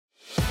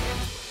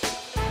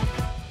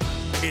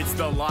It's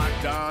the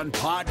Locked On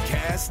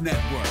Podcast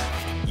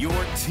Network, your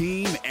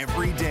team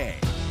every day.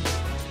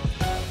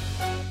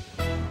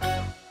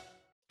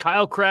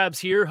 Kyle Krabs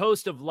here,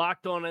 host of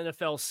Locked On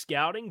NFL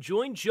Scouting.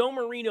 Join Joe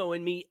Marino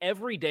and me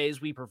every day as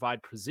we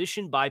provide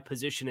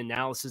position-by-position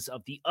analysis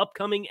of the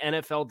upcoming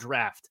NFL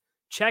Draft.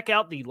 Check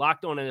out the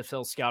Locked On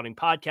NFL Scouting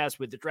podcast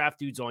with the Draft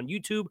Dudes on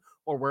YouTube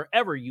or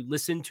wherever you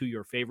listen to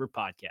your favorite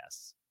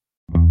podcasts.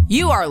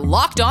 You are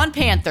Locked On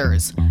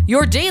Panthers,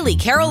 your daily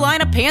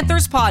Carolina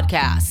Panthers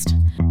podcast.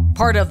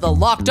 Part of the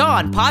Locked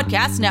On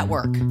Podcast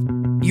Network,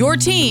 your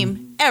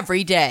team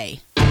every day.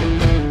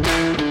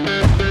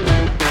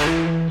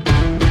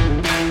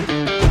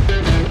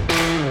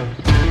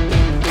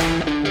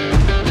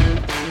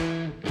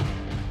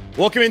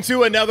 Welcome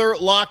into another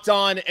Locked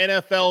On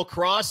NFL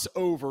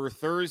crossover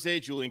Thursday.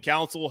 Julian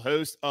Council,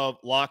 host of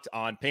Locked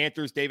On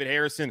Panthers. David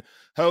Harrison,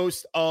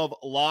 host of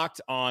Locked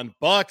On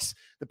Bucs.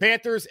 The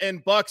Panthers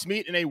and Bucs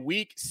meet in a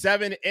Week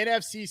 7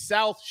 NFC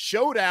South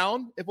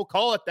showdown, if we'll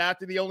call it that.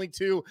 They're the only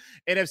two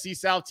NFC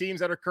South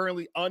teams that are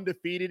currently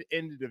undefeated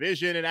in the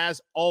division. And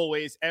as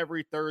always,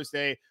 every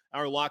Thursday,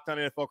 our Locked On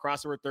NFL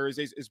crossover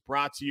Thursdays is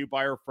brought to you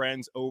by our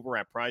friends over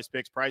at Prize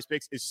Picks. Prize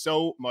Picks is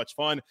so much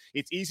fun.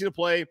 It's easy to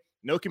play.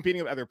 No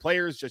competing with other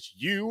players, just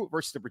you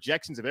versus the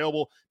projections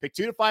available. Pick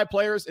 2 to 5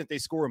 players. If they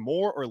score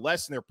more or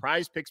less than their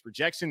Prize Picks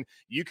projection,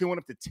 you can win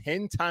up to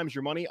 10 times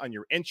your money on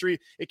your entry.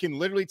 It can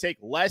literally take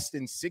less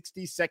than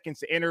 60 seconds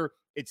to enter.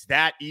 It's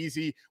that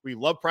easy. We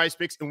love Prize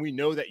Picks, and we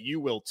know that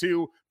you will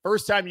too.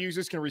 First-time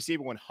users can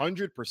receive a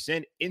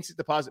 100% instant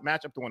deposit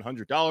match up to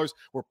 $100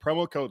 with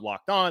promo code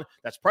Locked On.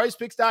 That's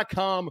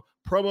PrizePicks.com,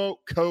 promo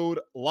code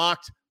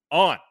Locked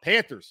On.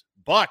 Panthers,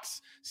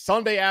 Bucs,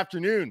 Sunday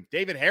afternoon.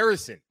 David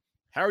Harrison,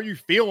 how are you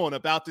feeling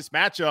about this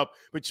matchup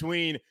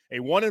between a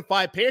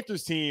 1-5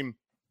 Panthers team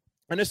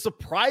and a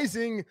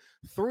surprising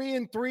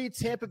 3-3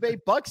 Tampa Bay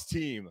Bucs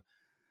team?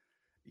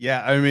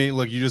 Yeah, I mean,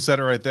 look, you just said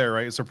it right there,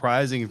 right?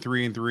 Surprising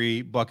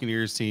 3-3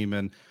 Buccaneers team.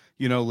 And,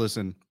 you know,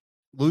 listen,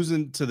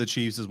 losing to the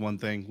Chiefs is one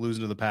thing.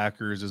 Losing to the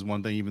Packers is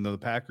one thing, even though the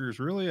Packers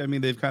really, I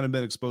mean, they've kind of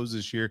been exposed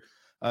this year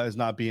as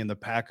not being the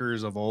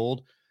Packers of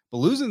old. But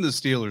losing the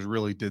Steelers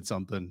really did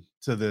something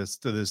to this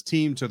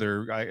team, to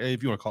their,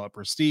 if you want to call it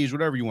prestige,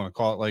 whatever you want to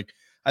call it. Like,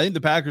 I think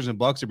the Packers and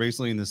Bucs are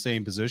basically in the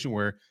same position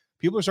where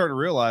people are starting to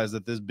realize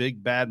that this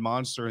big bad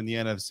monster in the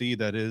NFC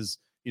that is,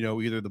 you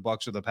know, either the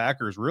Bucs or the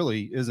Packers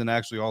really isn't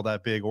actually all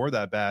that big or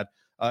that bad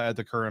at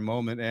the current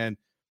moment. And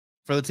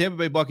for the Tampa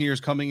Bay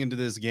Buccaneers coming into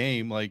this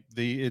game, like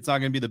it's not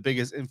going to be the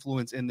biggest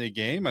influence in the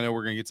game. I know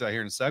we're going to get to that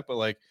here in a sec, but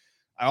like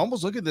I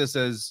almost look at this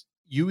as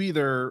you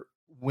either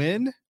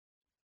win.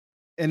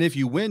 And if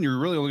you win, you're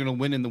really only going to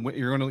win in the win.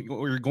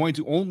 You're going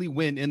to only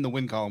win in the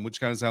win column,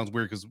 which kind of sounds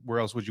weird because where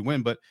else would you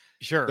win? But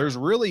sure, there's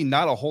really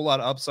not a whole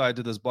lot of upside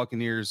to this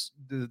Buccaneers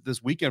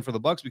this weekend for the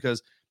Bucs,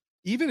 because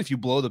even if you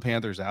blow the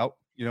Panthers out,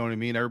 you know what I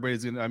mean?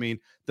 Everybody's going to, I mean,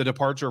 the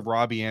departure of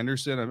Robbie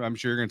Anderson, I'm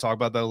sure you're going to talk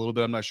about that a little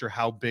bit. I'm not sure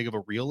how big of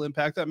a real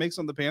impact that makes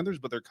on the Panthers,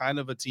 but they're kind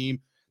of a team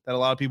that a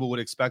lot of people would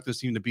expect this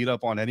team to beat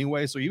up on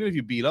anyway. So even if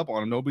you beat up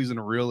on them, nobody's going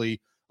to really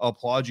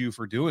applaud you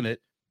for doing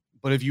it.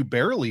 But if you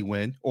barely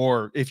win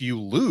or if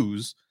you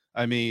lose,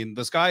 I mean,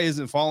 the sky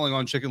isn't falling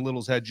on Chicken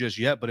Little's head just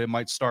yet, but it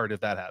might start if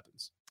that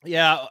happens.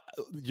 Yeah,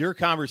 your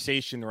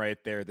conversation right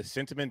there, the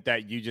sentiment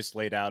that you just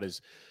laid out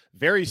is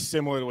very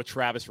similar to what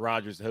Travis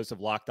Rogers, the host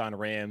of Locked On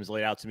Rams,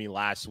 laid out to me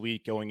last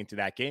week going into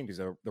that game, because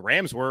the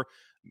Rams were,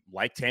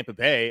 like Tampa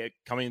Bay,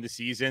 coming into the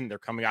season. They're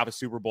coming off a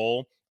Super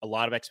Bowl, a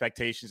lot of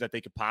expectations that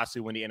they could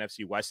possibly win the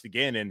NFC West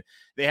again, and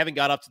they haven't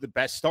got up to the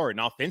best start. And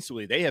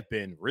offensively, they have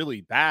been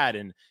really bad.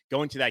 And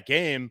going to that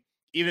game,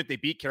 even if they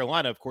beat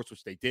Carolina, of course,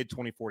 which they did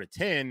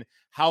 24-10,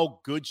 how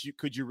good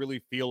could you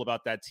really feel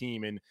about that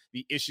team and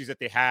the issues that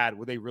they had?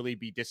 Would they really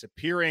be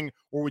disappearing,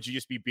 or would you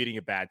just be beating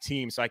a bad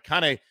team? So I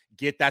kind of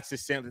get that's the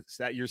sentence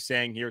that you're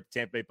saying here at the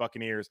Tampa Bay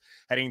Buccaneers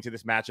heading into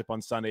this matchup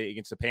on Sunday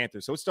against the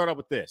Panthers. So let's start out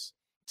with this.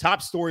 Top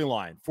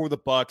storyline for the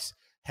Bucs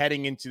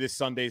heading into this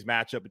Sunday's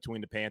matchup between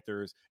the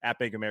Panthers at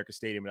Bank of America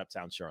Stadium in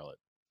Uptown Charlotte.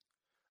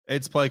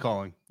 It's play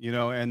calling, you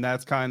know, and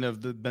that's kind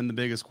of been the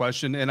biggest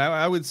question. And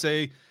I would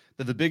say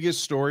that the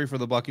biggest story for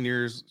the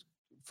Buccaneers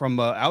from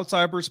an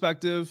outside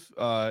perspective,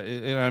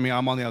 and I mean,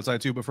 I'm on the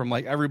outside too, but from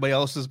like everybody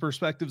else's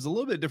perspective is a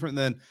little bit different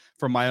than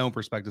from my own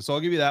perspective. So I'll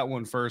give you that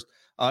one first.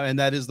 And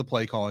that is the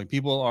play calling.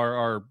 People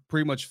are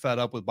pretty much fed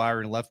up with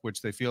Byron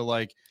Leftwich. They feel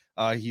like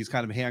he's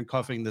kind of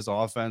handcuffing this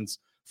offense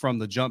from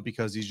the jump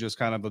because he's just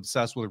kind of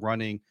obsessed with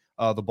running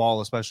the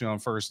ball, especially on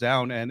first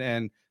down.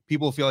 And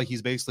people feel like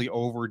he's basically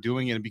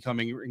overdoing it and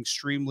becoming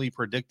extremely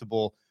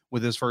predictable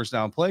with his first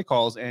down play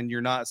calls. And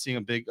you're not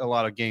seeing a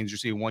lot of gains. You're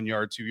seeing 1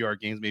 yard, 2 yard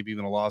gains, maybe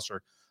even a loss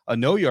or a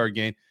no yard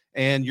gain.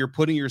 And you're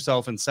putting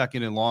yourself in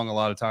second and long a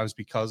lot of times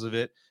because of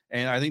it.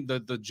 And I think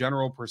the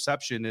general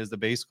perception is that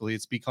basically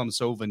it's become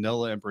so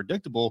vanilla and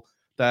predictable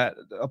that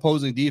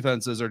opposing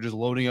defenses are just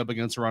loading up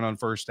against a run on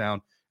first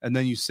down. And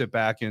then you sit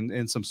back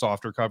in some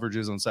softer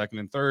coverages on second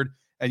and third,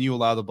 and you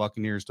allow the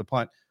Buccaneers to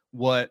punt.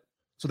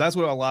 So that's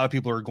what a lot of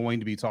people are going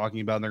to be talking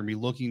about. And they're going to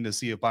be looking to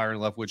see if Byron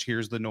Leftwich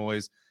hears the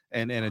noise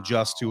and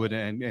adjusts to it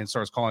and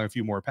starts calling a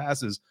few more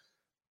passes.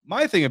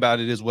 My thing about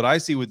it is what I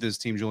see with this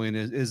team, Julian,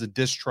 is a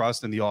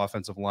distrust in the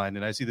offensive line.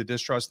 And I see the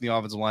distrust in the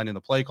offensive line in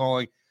the play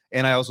calling,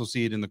 and I also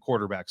see it in the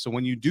quarterback. So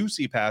when you do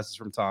see passes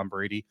from Tom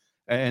Brady,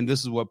 and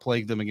this is what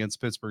plagued them against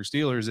Pittsburgh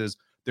Steelers, is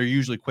they're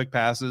usually quick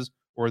passes,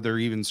 or they're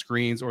even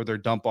screens, or they're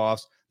dump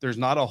offs. There's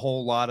not a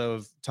whole lot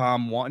of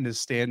Tom wanting to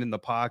stand in the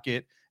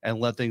pocket and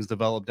let things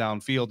develop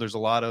downfield. There's a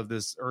lot of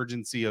this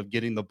urgency of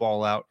getting the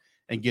ball out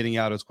and getting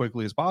out as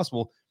quickly as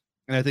possible.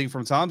 And I think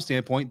from Tom's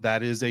standpoint,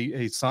 that is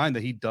a sign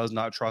that he does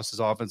not trust his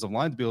offensive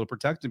line to be able to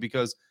protect him,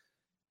 because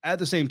at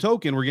the same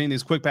token, we're getting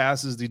these quick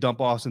passes, the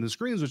dump offs, and the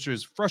screens, which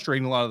is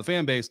frustrating a lot of the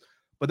fan base.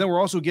 But then we're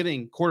also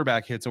getting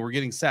quarterback hits and we're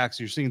getting sacks.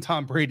 You're seeing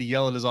Tom Brady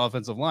yell at his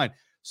offensive line.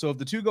 So if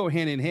the two go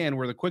hand in hand,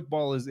 where the quick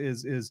ball is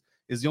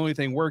the only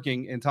thing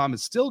working, and Tom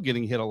is still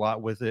getting hit a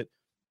lot with it,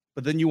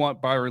 but then you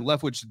want Byron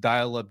Leftwich to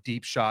dial up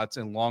deep shots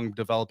and long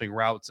developing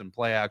routes and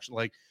play action.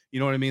 Like, you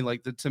know what I mean?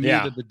 Like to me,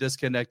 the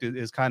disconnect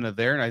is kind of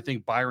there. And I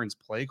think Byron's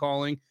play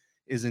calling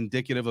is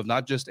indicative of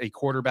not just a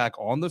quarterback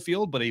on the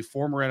field, but a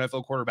former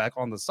NFL quarterback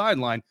on the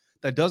sideline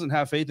that doesn't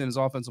have faith in his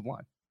offensive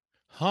line.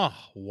 Huh.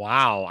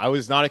 Wow. I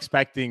was not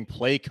expecting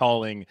play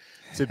calling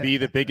to be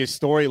the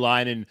biggest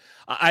storyline. And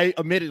I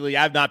admittedly,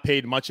 I've not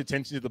paid much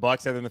attention to the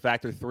Bucs other than the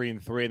fact they're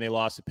 3-3 and they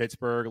lost to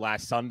Pittsburgh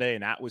last Sunday.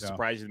 And that was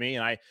surprising to me.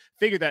 And I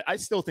figured that I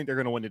still think they're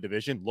going to win the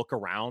division. Look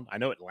around. I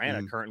know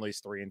Atlanta currently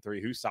is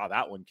 3-3. Who saw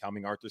that one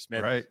coming? Arthur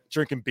Smith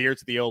drinking beer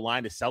to the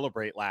O-line to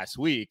celebrate last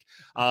week.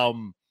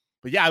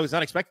 But yeah, I was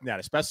not expecting that,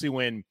 especially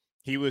when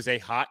he was a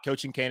hot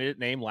coaching candidate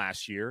named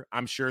last year.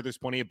 I'm sure there's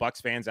plenty of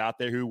Bucs fans out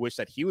there who wish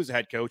that he was a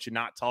head coach and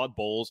not Todd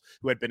Bowles,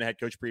 who had been a head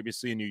coach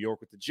previously in New York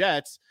with the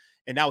Jets.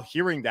 And now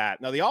hearing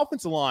that. Now, the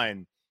offensive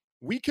line,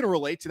 we can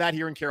relate to that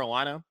here in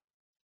Carolina.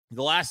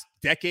 The last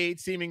decade,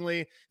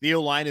 seemingly, the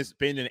O-line has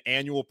been an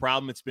annual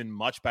problem. It's been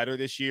much better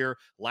this year.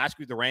 Last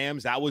week, the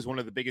Rams, that was one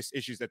of the biggest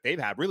issues that they've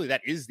had. Really,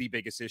 that is the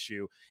biggest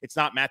issue. It's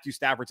not Matthew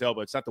Stafford's elbow.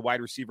 It's not the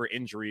wide receiver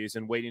injuries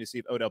and waiting to see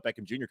if Odell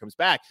Beckham Jr. comes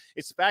back.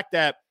 It's the fact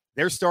that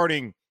they're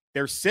starting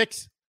their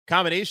sixth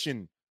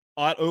combination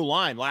on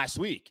O-line last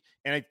week.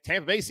 And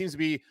Tampa Bay seems to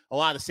be a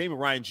lot of the same with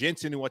Ryan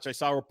Jensen, which I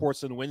saw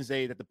reports on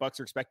Wednesday that the Bucs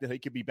are expecting he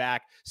could be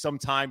back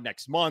sometime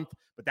next month,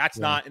 but that's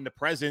not in the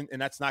present,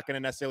 and that's not going to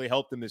necessarily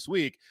help them this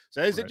week.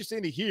 So it's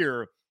interesting to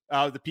hear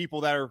the people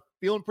that are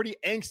feeling pretty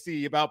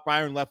angsty about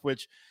Byron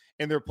Leftwich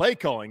and their play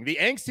calling. The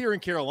angst here in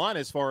Carolina,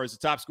 as far as the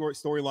top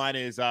storyline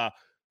is,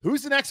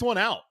 who's the next one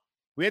out?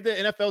 We had the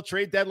NFL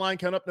trade deadline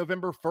coming up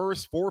November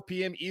 1st, 4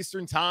 p.m.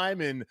 Eastern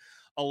time, and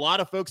a lot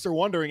of folks are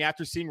wondering,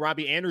 after seeing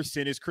Robbie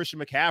Anderson, is Christian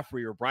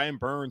McCaffrey or Brian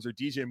Burns or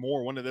DJ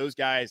Moore, one of those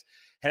guys,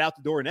 head out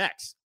the door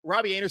next?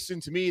 Robbie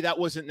Anderson, to me, that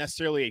wasn't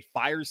necessarily a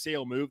fire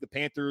sale move. The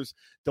Panthers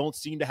don't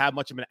seem to have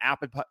much of an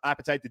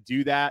appetite to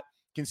do that,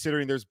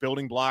 considering there's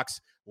building blocks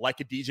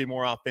like a DJ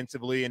Moore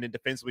offensively, and then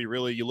defensively,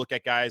 really, you look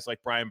at guys like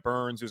Brian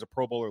Burns, who's a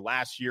Pro Bowler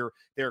last year,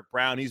 Derek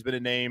Brown, he's been a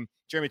name,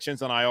 Jeremy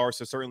Chin's on IR,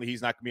 so certainly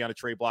he's not going to be on a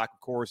trade block, of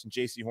course, and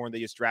J.C. Horn,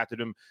 they just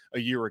drafted him a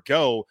year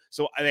ago.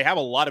 So they have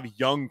a lot of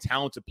young,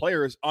 talented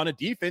players on a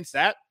defense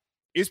that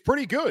is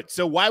pretty good.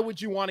 So why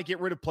would you want to get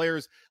rid of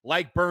players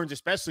like Burns,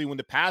 especially when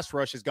the pass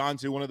rush has gone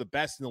to one of the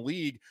best in the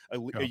league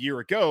a year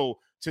ago,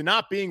 to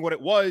not being what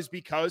it was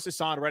because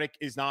Hassan Reddick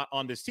is not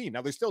on this team?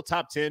 Now, they're still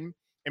top 10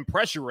 in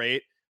pressure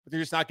rate, but they're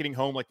just not getting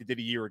home like they did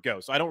a year ago.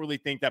 So I don't really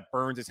think that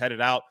Burns is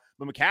headed out.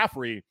 But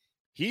McCaffrey,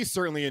 he's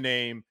certainly a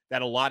name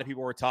that a lot of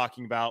people were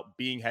talking about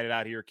being headed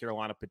out here at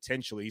Carolina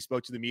potentially. He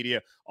spoke to the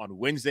media on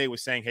Wednesday,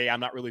 was saying, hey, I'm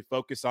not really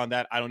focused on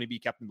that. I don't need to be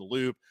kept in the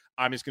loop.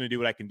 I'm just going to do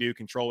what I can do,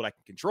 control what I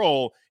can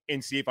control,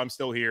 and see if I'm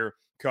still here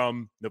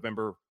come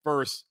November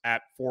 1st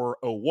at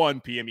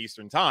 4:01 p.m.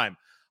 Eastern time.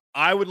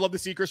 I would love to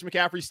see Christian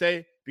McCaffrey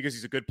stay because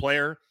he's a good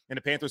player, and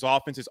the Panthers'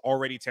 offense is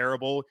already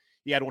terrible.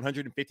 He had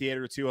 158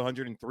 or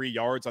 203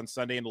 yards on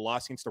Sunday in the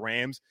loss against the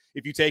Rams.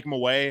 If you take him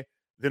away,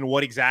 then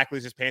what exactly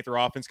is this Panther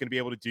offense going to be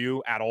able to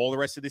do at all the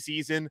rest of the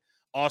season?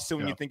 Also,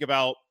 when you think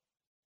about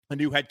a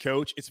new head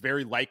coach, it's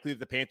very likely that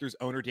the Panthers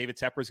owner, David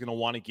Tepper, is going to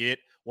want to get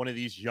one of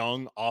these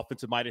young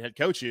offensive-minded head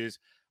coaches.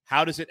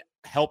 How does it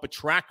help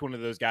attract one of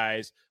those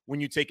guys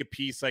when you take a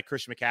piece like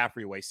Christian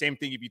McCaffrey away? Same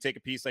thing if you take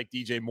a piece like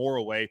DJ Moore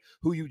away,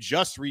 who you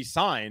just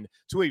re-signed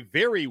to a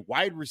very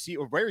wide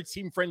receiver, very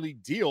team-friendly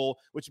deal,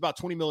 which is about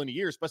 $20 million a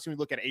year, especially when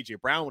you look at A.J.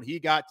 Brown, what he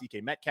got,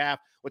 DK Metcalf.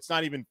 Let's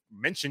not even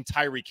mention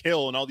Tyreek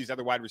Hill and all these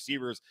other wide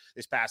receivers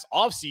this past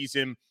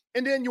offseason.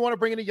 And then you want to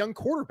bring in a young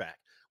quarterback.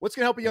 What's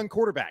going to help a young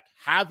quarterback?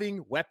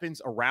 Having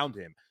weapons around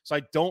him. So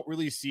I don't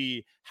really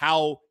see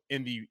how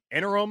in the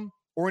interim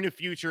or in the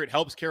future it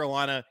helps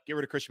Carolina get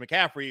rid of Christian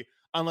McCaffrey,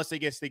 unless they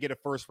get a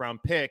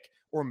first-round pick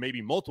or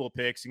maybe multiple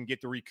picks and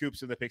get to recoup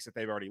some of the picks that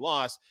they've already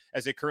lost,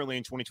 as they currently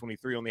in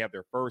 2023 only have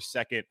their first,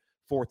 second,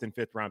 fourth, and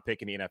fifth-round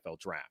pick in the NFL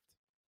draft.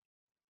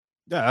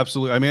 Yeah,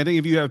 absolutely. I mean, I think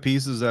if you have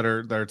pieces that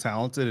are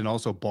talented and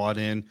also bought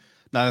in,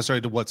 not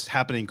necessarily to what's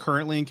happening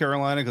currently in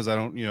Carolina, because I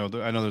know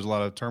there's a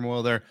lot of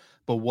turmoil there,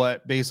 but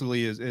what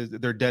basically is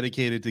they're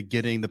dedicated to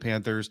getting the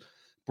Panthers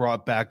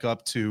brought back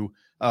up to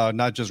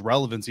not just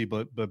relevancy,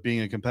 but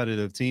being a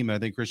competitive team. And I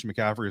think Christian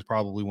McCaffrey is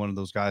probably one of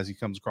those guys. He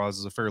comes across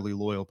as a fairly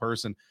loyal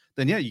person.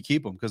 Then yeah, you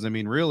keep him, because I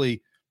mean,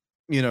 really,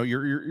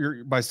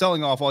 you're by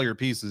selling off all your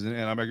pieces. And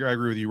I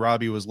agree with you.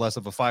 Robbie was less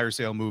of a fire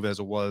sale move as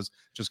it was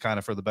just kind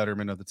of for the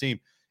betterment of the team.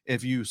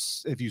 If you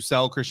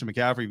sell Christian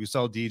McCaffrey, if you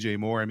sell DJ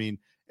Moore, I mean,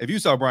 if you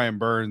sell Brian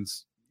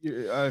Burns,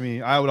 I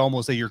mean, I would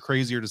almost say you're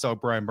crazier to sell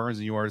Brian Burns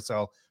than you are to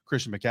sell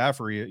Christian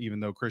McCaffrey, even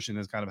though Christian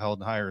is kind of held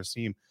in higher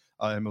esteem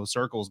in most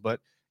circles. But,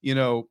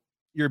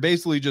 you're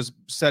basically just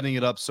setting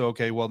it up. So,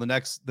 okay, well, the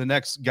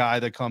next guy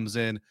that comes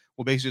in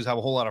will basically just have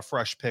a whole lot of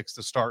fresh picks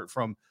to start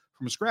from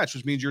scratch,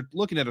 which means you're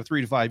looking at a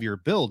 3 to 5 year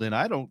build. And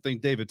I don't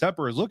think David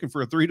Tepper is looking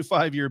for a 3 to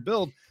 5 year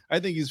build. I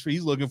think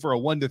he's looking for a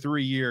 1 to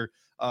 3 year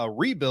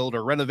rebuild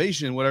or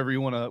renovation, whatever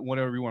you want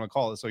to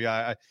call it. So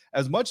yeah,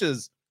 as much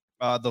as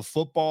the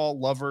football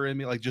lover in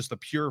me, like just the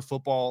pure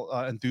football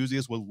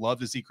enthusiast, would love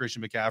to see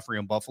Christian McCaffrey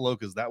in Buffalo,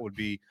 because that would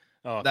be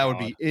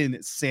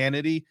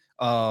insanity.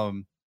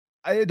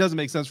 It doesn't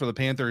make sense for the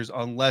Panthers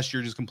unless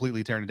you're just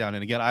completely tearing it down.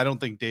 And again, I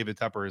don't think David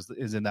Tepper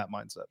is in that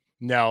mindset.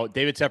 No,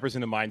 David Tepper's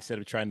in the mindset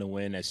of trying to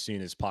win as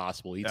soon as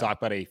possible. He talked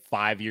about a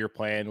 5-year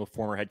plan with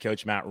former head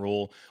coach Matt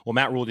Rule. Well,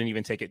 Matt Rule didn't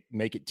even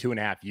make it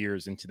 2.5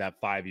 years into that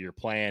 5-year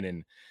plan.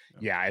 And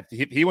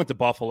if he went to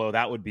Buffalo,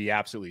 that would be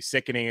absolutely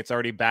sickening. It's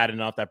already bad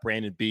enough that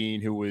Brandon Beane,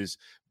 who was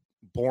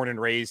born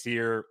and raised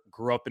here,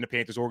 grew up in the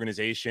Panthers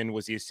organization,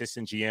 was the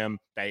assistant GM,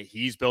 that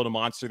he's built a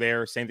monster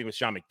there. Same thing with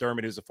Sean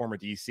McDermott, who's a former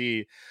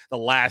DC. The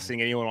last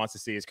thing anyone wants to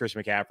see is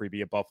Christian McCaffrey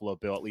be a Buffalo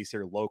Bill, at least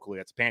here locally.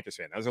 That's a Panthers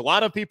fan. There's a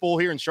lot of people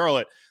here in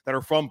Charlotte that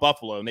are from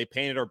Buffalo, and they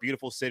painted our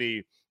beautiful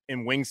city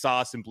in wing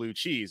sauce and blue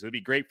cheese. It would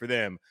be great for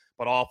them,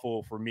 but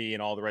awful for me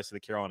and all the rest of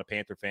the Carolina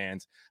Panther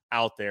fans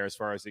out there as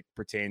far as it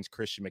pertains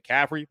Christian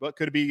McCaffrey. But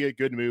could it be a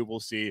good move? We'll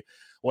see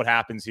what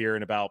happens here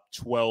in about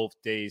 12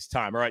 days'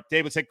 time. All right,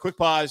 Dave, let's take a quick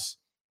pause,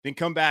 then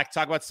come back,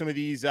 talk about some of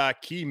these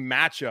key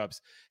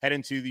matchups, head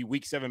into the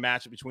Week 7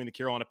 matchup between the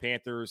Carolina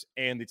Panthers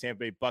and the Tampa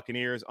Bay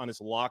Buccaneers on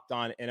this Locked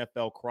On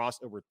NFL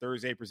crossover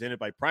Thursday presented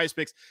by Prize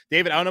Picks.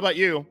 David, I don't know about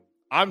you.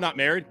 I'm not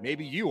married.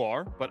 Maybe you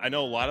are, but I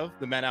know a lot of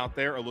the men out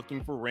there are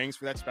looking for rings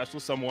for that special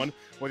someone.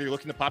 Whether you're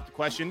looking to pop the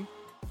question,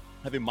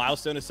 have a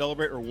milestone to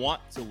celebrate, or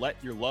want to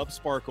let your love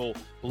sparkle,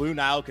 Blue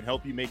Nile can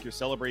help you make your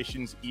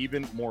celebrations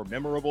even more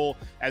memorable.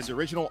 As the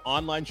original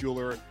online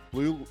jeweler,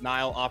 Blue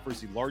Nile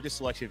offers the largest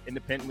selection of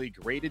independently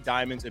graded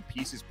diamonds and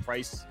pieces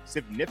priced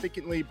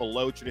significantly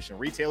below traditional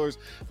retailers.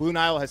 Blue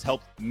Nile has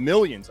helped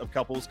millions of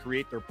couples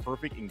create their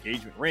perfect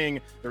engagement ring.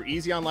 Their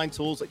easy online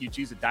tools let you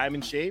choose a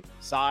diamond shape,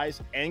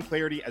 size, and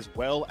clarity, as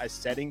well as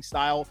setting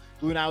style.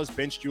 Blue Nile's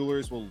bench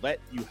jewelers will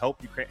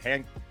help you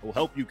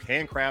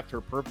handcraft her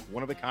perfect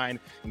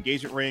one-of-a-kind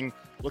engagement ring.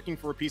 Looking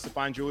for a piece of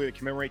fine jewelry to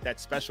commemorate that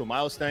special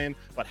milestone,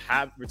 but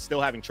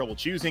still having trouble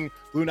choosing?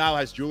 Blue Nile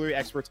has jewelry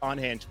experts on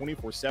hand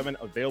 24/7,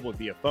 available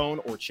via phone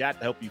or chat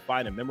to help you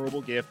find a memorable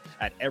gift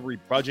at every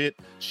budget.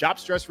 Shop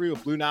stress-free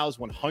with Blue Nile's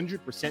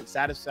 100%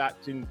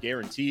 satisfaction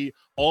guarantee.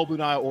 All Blue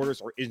Nile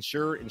orders are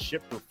insured and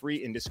shipped for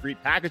free in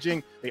discreet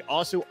packaging. They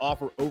also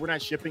offer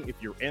overnight shipping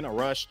if you're in a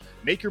rush.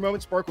 Make your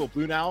moment sparkle with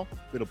Blue Nile.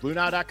 Go to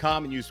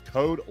BlueNile.com and use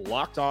code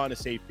LOCKEDON to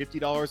save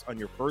 $50 on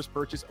your first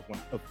purchase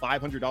of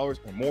 $500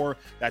 or more.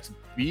 That's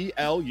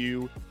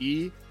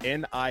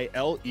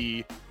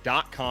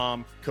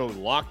BLUENILE.com. Code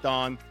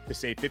LOCKEDON to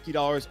save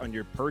 $50 on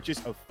your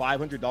purchase of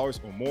 $500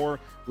 or more.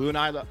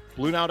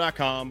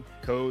 BlueNile.com.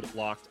 Code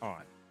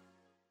LOCKEDON.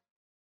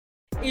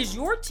 Is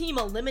your team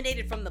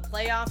eliminated from the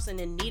playoffs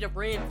and in need of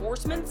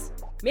reinforcements?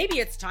 Maybe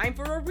it's time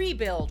for a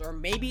rebuild, or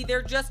maybe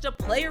they're just a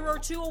player or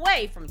two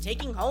away from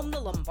taking home the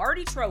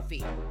Lombardi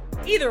Trophy.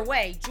 Either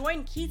way,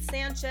 join Keith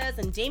Sanchez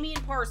and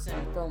Damian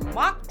Parson for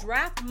Mock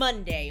Draft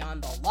Monday on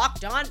the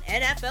Locked On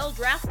NFL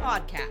Draft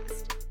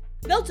Podcast.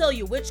 They'll tell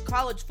you which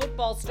college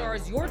football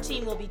stars your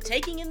team will be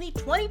taking in the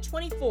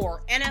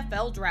 2024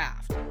 NFL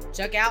Draft.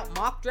 Check out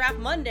Mock Draft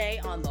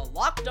Monday on the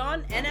Locked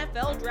On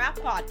NFL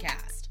Draft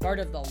Podcast, part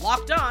of the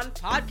Locked On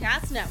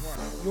Podcast Network,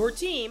 your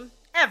team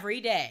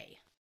every day.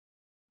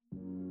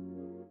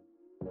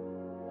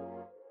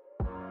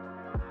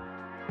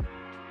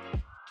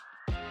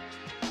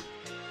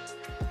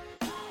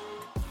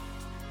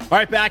 All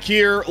right, back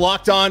here,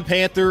 Locked On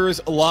Panthers,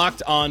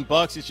 Locked On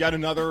Bucs. It's yet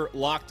another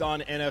Locked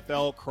On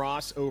NFL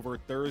crossover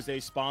Thursday,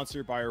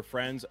 sponsored by our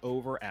friends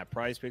over at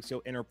Prize Picks.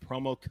 So enter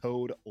promo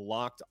code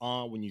Locked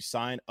On when you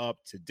sign up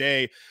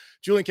today.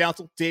 Julian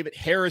Council, David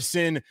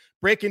Harrison,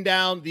 breaking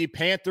down the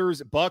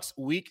Panthers-Bucs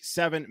Week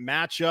 7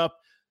 matchup,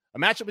 a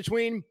matchup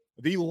between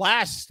the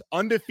last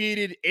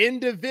undefeated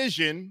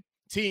in-division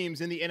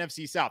teams in the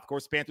NFC South. Of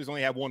course, the Panthers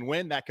only have one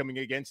win, that coming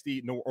against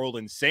the New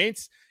Orleans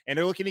Saints, and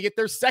they're looking to get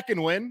their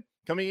second win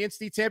coming against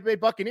the Tampa Bay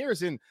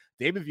Buccaneers. And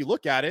Dave, if you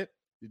look at it,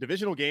 the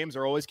divisional games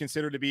are always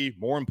considered to be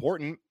more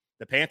important.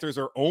 The Panthers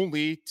are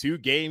only 2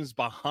 games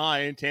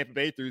behind Tampa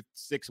Bay through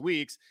 6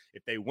 weeks.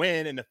 If they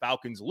win and the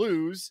Falcons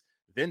lose,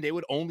 then they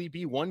would only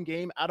be 1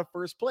 game out of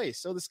first place.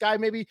 So the sky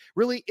maybe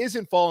really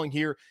isn't falling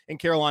here in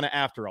Carolina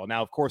after all.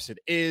 Now, of course it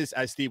is,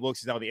 as Steve Wilkes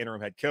is now the interim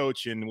head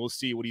coach, and we'll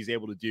see what he's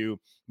able to do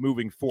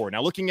moving forward.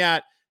 Now, looking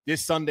at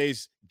this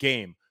Sunday's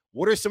game.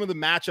 What are some of the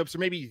matchups, or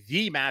maybe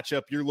the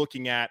matchup you're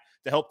looking at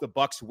to help the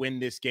Bucs win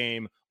this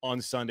game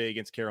on Sunday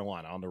against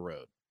Carolina on the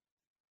road?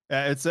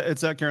 It's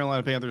that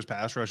Carolina Panthers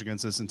pass rush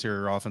against this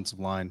interior offensive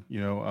line.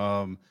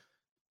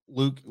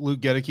 Luke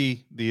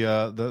Gedeke,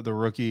 the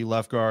rookie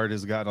left guard,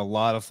 has gotten a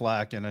lot of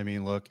flack, and I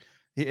mean, look,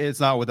 it's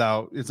not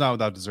without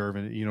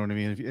deserving it. You know what I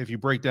mean? If you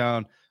break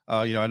down,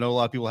 I know a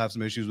lot of people have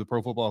some issues with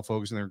Pro Football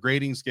Focus and their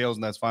grading scales,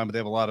 and that's fine, but they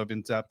have a lot of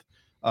in-depth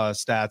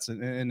stats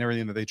and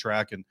everything that they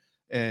track,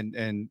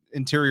 and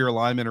interior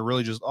linemen, or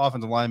really just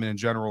offensive linemen in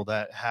general,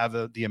 that have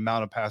the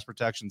amount of pass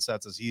protection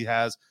sets as he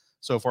has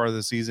so far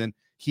this season.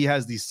 He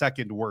has the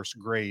second worst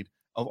grade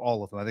of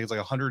all of them. I think it's like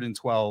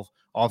 112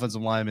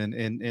 offensive linemen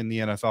in the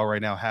NFL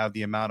right now have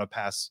the amount of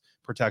pass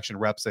protection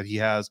reps that he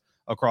has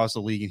across the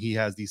league, and he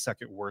has the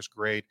second worst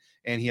grade,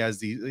 and he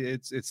has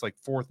it's like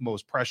fourth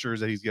most pressures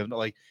that he's given.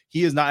 Like,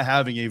 he is not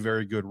having a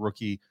very good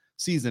rookie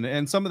season,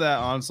 and some of that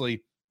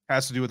honestly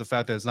has to do with the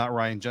fact that it's not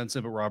Ryan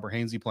Jensen, but Robert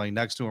Hainsey playing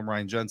next to him.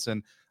 Ryan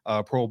Jensen,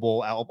 Pro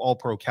Bowl, all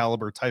pro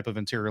caliber type of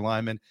interior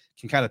lineman,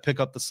 can kind of pick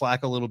up the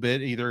slack a little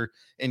bit, either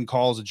in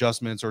calls,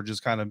 adjustments, or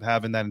just kind of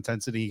having that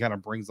intensity. He kind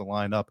of brings the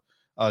line up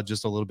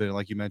just a little bit.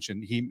 Like you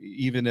mentioned,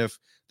 even if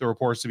the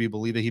reports to be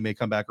believed that he may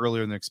come back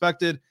earlier than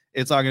expected,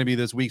 it's not going to be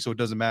this week, so it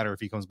doesn't matter if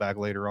he comes back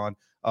later on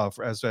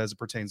as it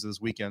pertains to this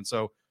weekend.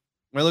 So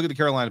when I look at the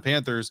Carolina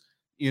Panthers,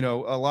 a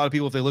lot of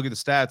people, if they look at the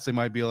stats, they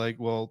might be like,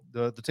 well,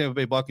 the Tampa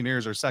Bay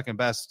Buccaneers are second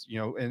best,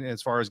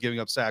 as far as giving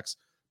up sacks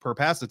per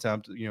pass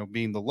attempt,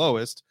 being the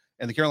lowest.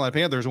 And the Carolina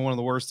Panthers are one of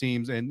the worst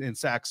teams in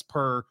sacks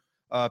per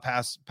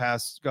pass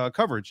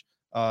coverage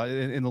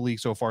in the league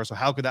so far. So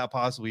how could that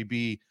possibly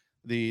be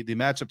the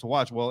matchup to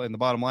watch? Well, and the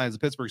bottom line is the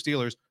Pittsburgh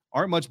Steelers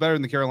aren't much better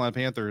than the Carolina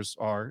Panthers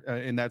are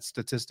in that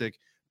statistic,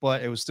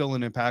 but it was still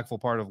an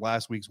impactful part of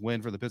last week's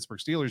win for the Pittsburgh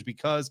Steelers,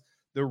 because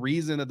the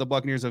reason that the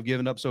Buccaneers have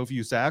given up so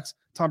few sacks,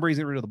 Tom Brady's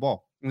getting rid of the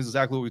ball. And this is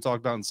exactly what we talked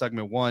about in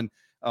segment one,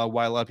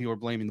 why a lot of people are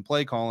blaming the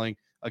play calling.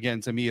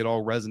 Again, to me, it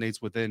all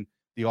resonates within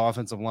the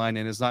offensive line,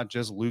 and it's not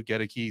just Luke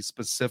Gedeke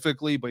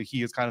specifically, but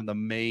he is kind of the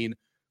main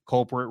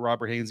culprit.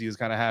 Robert Hainsey has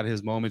kind of had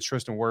his moments.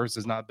 Tristan Wirfs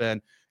has not been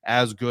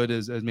as good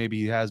as maybe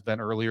he has been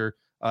earlier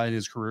in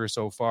his career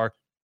so far.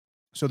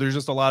 So there's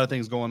just a lot of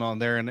things going on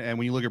there. And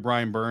when you look at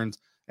Brian Burns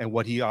and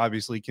what he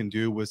obviously can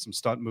do with some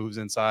stunt moves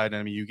inside,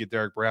 I mean, you get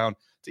Derek Brown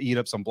to eat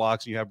up some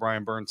blocks, and you have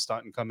Brian Burns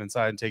stunt and come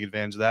inside and take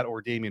advantage of that,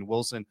 or Damian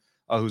Wilson,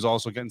 who's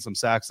also getting some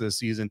sacks this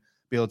season,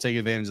 be able to take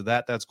advantage of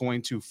that. That's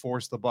going to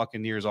force the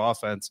Buccaneers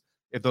offense,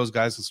 if those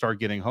guys can start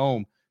getting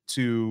home,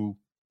 to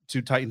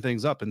tighten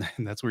things up. And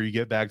that's where you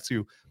get back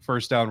to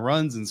first down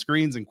runs and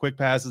screens and quick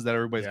passes that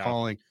everybody's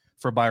calling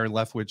for Byron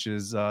Leftwich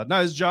is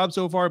not his job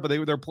so far, but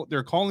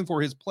they're calling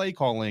for his play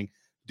calling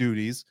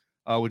duties,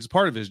 which is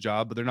part of his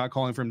job, but they're not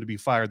calling for him to be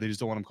fired. They just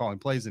don't want him calling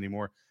plays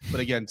anymore.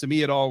 But again, to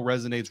me, it all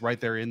resonates right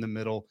there in the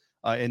middle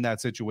in that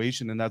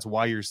situation. And that's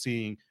why you're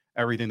seeing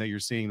everything that you're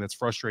seeing that's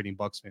frustrating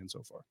Bucs fans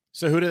so far.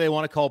 So who do they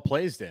want to call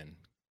plays then?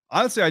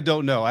 Honestly, I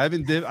don't know. I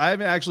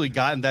haven't actually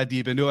gotten that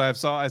deep into it. I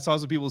saw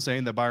some people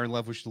saying that Byron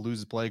Leftwich should lose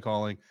his play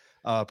calling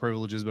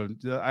privileges, but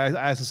I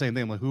asked the same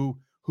thing. Like,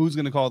 who's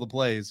going to call the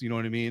plays? You know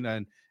what I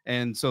mean?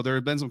 And so there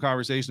had been some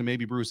conversation that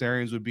maybe Bruce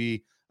Arians would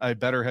be a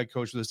better head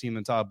coach for this team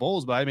than Todd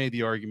Bowles. But I made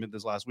the argument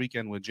this last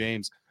weekend with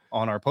James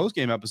on our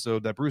post-game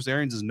episode that Bruce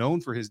Arians is known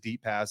for his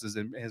deep passes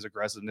and his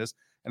aggressiveness.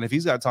 And if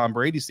he's got Tom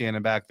Brady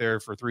standing back there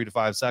for 3 to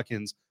 5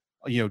 seconds,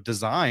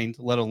 designed,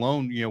 let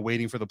alone,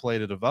 waiting for the play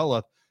to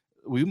develop,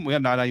 we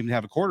have not even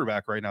have a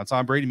quarterback right now.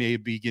 Tom Brady may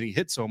be getting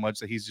hit so much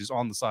that he's just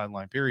on the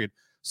sideline, period.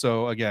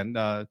 So again,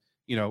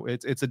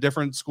 it's a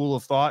different school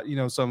of thought.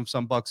 Some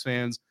Bucs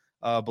fans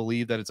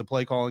believe that it's a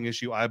play calling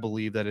issue. I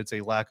believe that it's a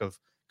lack of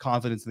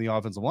confidence in the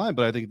offensive line,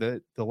 but I think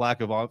that the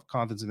lack of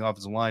confidence in the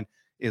offensive line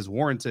is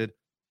warranted,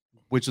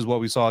 which is what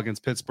we saw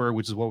against Pittsburgh,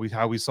 which is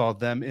how we saw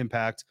them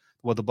impact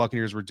what the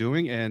Buccaneers were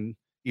doing. And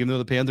even though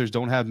the Panthers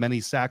don't have many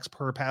sacks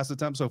per pass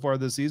attempt so far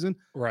this season,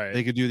 right,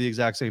 they could do the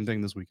exact same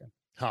thing this weekend.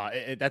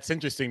 That's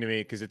interesting to me,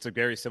 because it's a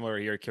very similar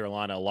here at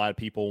Carolina. A lot of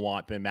people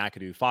want Ben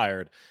McAdoo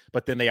fired,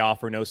 but then they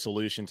offer no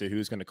solution to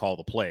who's going to call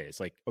the plays.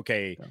 Like,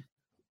 okay,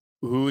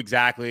 who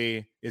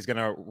exactly is going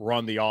to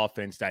run the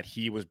offense that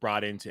he was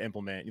brought in to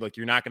implement? Like,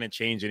 you're not going to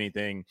change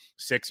anything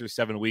 6 or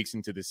 7 weeks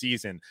into the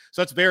season.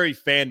 So it's very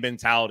fan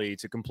mentality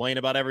to complain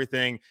about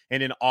everything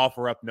and then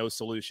offer up no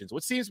solutions.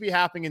 What seems to be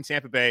happening in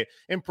Tampa Bay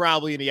and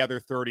probably in the other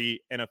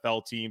 30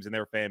 NFL teams and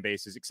their fan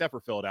bases, except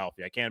for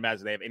Philadelphia. I can't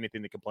imagine they have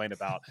anything to complain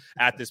about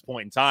at this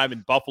point in time.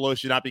 And Buffalo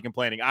should not be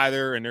complaining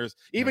either. And there's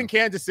even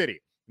Kansas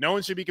City. No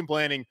one should be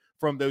complaining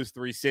from those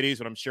 3 cities,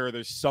 but I'm sure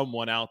there's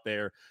someone out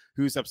there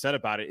who's upset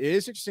about it. It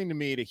is interesting to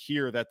me to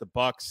hear that the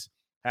Bucs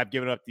have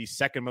given up the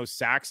second most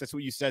sacks. That's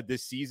what you said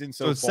this season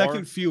so far.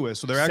 Second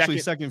fewest. So they're actually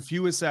second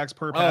fewest sacks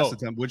per pass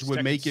attempt, which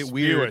would make it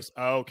weird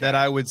that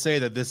I would say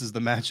that this is the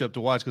matchup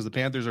to watch, because the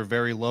Panthers are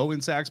very low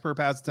in sacks per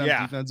pass attempt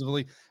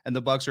defensively, and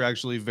the Bucs are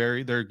actually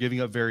they're giving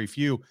up very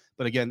few.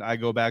 But again, I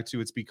go back to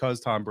it's because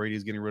Tom Brady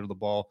is getting rid of the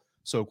ball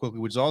so quickly,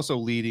 which is also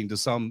leading to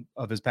some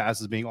of his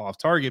passes being off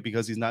target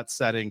because he's not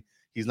setting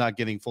he's not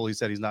getting fully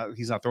set. He's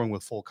not throwing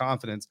with full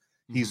confidence.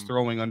 He's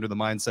throwing under the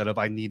mindset of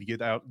I need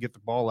to get the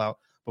ball out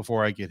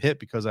before I get hit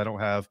because I don't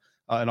have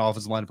an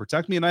offensive line to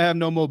protect me and I have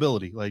no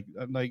mobility. Like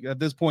at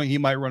this point, he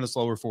might run a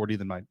slower 40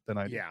 than I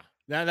do. Yeah.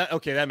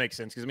 Okay, that makes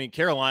sense because, I mean,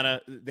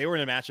 Carolina, they were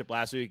in a matchup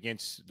last week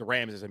against the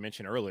Rams, as I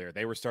mentioned earlier.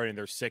 They were starting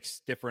their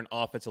 6 different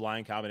offensive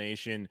line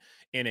combination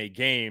in a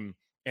game,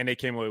 and they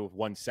came away with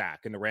 1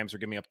 sack, and the Rams are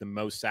giving up the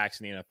most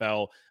sacks in the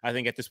NFL. I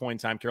think at this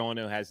point in time,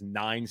 Carolina has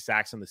 9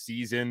 sacks on the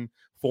season.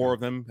 4 of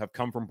them have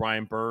come from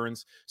Brian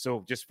Burns.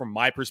 So just from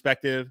my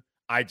perspective,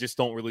 I just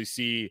don't really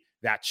see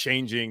that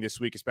changing this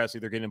week, especially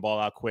if they're getting the ball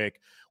out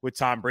quick with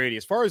Tom Brady.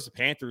 As far as the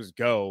Panthers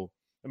go,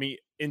 I mean,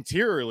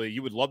 interiorly,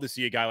 you would love to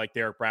see a guy like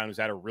Derek Brown, who's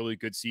had a really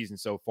good season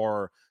so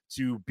far,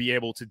 to be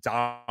able to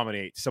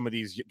dominate some of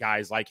these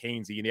guys like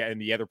Hainsey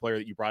and the other player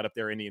that you brought up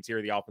there in the interior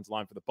of the offensive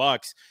line for the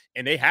Bucs.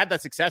 And they had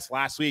that success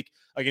last week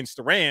against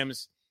the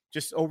Rams.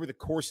 Just over the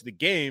course of the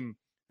game,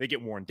 they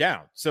get worn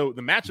down. So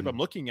the matchup I'm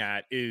looking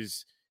at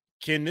is,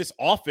 can this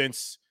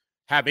offense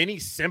have any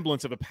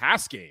semblance of a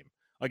pass game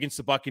against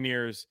the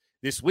Buccaneers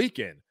this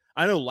weekend?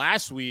 I know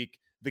last week,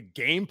 the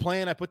game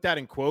plan, I put that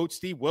in quotes,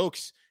 Steve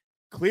Wilks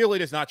clearly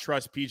does not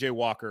trust PJ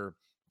Walker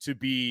to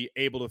be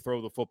able to throw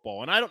the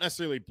football. And I don't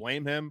necessarily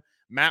blame him.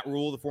 Matt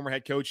Rule, the former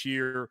head coach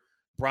here,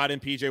 brought in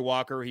PJ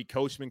Walker. He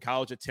coached him in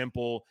college at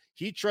Temple.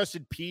 He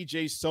trusted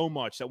PJ so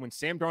much that when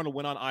Sam Darnold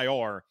went on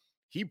IR,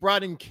 he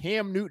brought in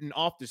Cam Newton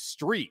off the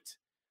street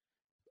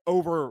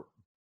over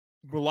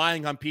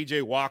relying on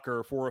PJ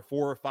Walker for a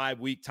 4 or 5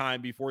 week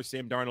time before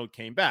Sam Darnold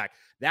came back.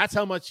 That's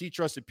how much he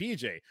trusted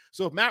PJ.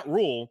 So if Matt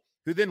Rule,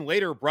 who then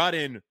later brought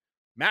in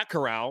Matt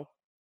Corral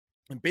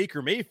and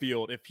Baker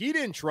Mayfield, if he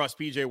didn't trust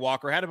PJ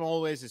Walker, had him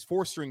always his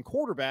 4th-string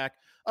quarterback,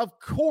 of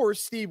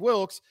course, Steve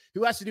Wilks,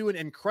 who has to do an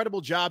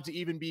incredible job to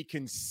even be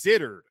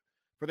considered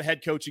for the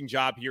head coaching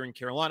job here in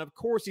Carolina, of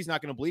course, he's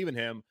not going to believe in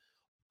him.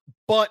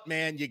 But,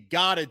 man, you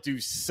got to do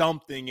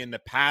something in the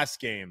pass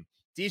game.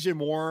 DJ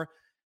Moore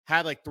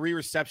had like 3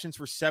 receptions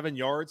for 7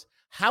 yards.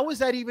 How is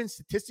that even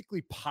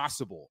statistically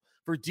possible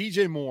for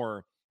DJ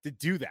Moore to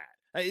do that?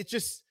 It's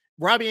just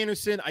Robbie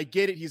Anderson, I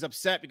get it. He's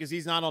upset because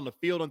he's not on the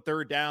field on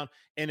 3rd down.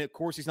 And, of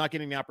course, he's not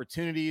getting the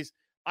opportunities.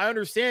 I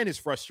understand his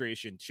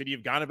frustration. Should he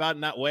have gone about it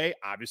in that way?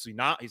 Obviously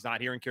not. He's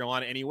not here in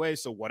Carolina anyway,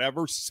 so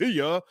whatever. See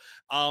ya.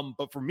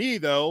 But for me,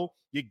 though,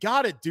 you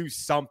got to do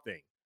something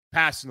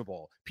passing the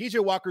ball.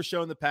 PJ Walker's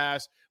shown in the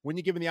past, when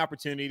you give him the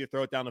opportunity to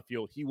throw it down the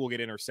field, he will get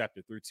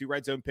intercepted. Through 2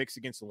 red zone picks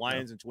against the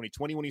Lions in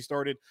 2020 when he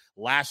started.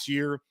 Last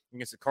year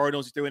against the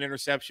Cardinals, he threw an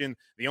interception.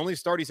 The only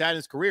start he's had in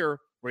his career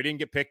where he didn't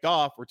get picked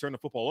off or turn the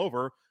football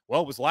over,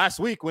 well, it was last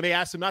week when they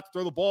asked him not to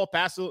throw the ball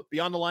past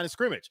beyond the line of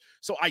scrimmage.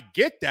 So I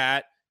get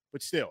that,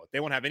 but still, if they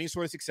want to have any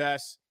sort of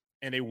success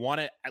and they want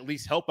to at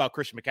least help out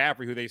Christian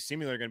McCaffrey, who they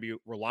seemingly are going to be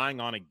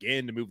relying on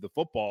again to move the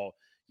football,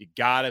 you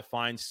got to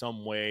find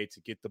some way to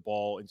get the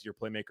ball into your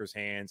playmakers'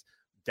 hands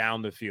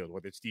down the field,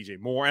 whether it's DJ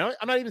Moore. And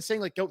I'm not even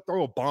saying like go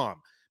throw a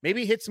bomb.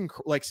 Maybe hit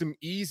some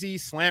easy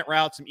slant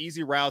routes, some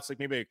easy routes, like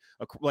maybe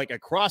a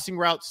crossing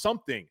route,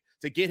 something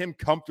to get him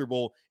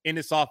comfortable in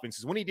this offense.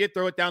 Because when he did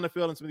throw it down the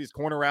field on some of these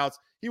corner routes,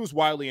 he was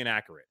wildly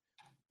inaccurate.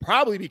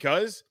 Probably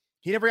because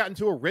he never got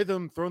into a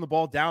rhythm throwing the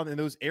ball down in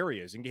those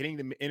areas and getting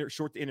the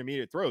short to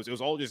intermediate throws. It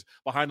was all just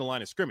behind the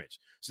line of scrimmage.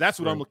 So that's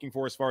what I'm looking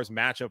for as far as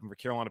matchup and for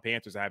Carolina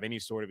Panthers to have any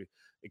sort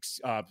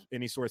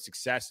of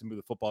success to move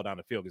the football down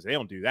the field, because they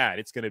don't do that.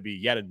 It's going to be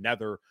yet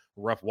another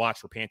rough watch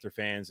for Panther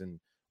fans and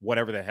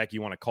whatever the heck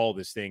you want to call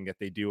this thing that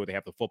they do where they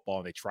have the football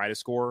and they try to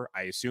score.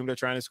 I assume they're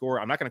trying to score.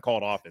 I'm not going to call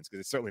it offense because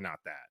it's certainly not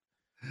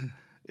that.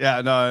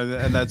 Yeah, no,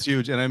 and that's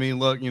huge. And I mean,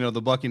 look,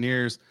 the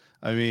Buccaneers,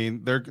 I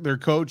mean, their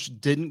coach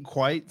didn't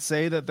quite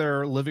say that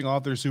they're living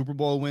off their Super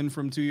Bowl win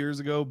from 2 years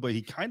ago, but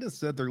he kind of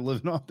said they're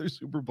living off their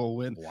Super Bowl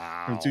win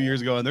from 2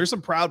 years ago. And there's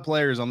some proud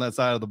players on that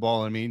side of the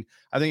ball. I mean,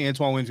 I think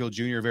Antoine Winfield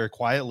Jr. very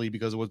quietly,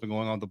 because of what's been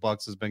going on with the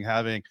Bucs, has been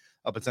having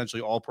a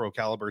potentially all-pro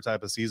caliber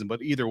type of season.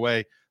 But either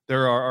way,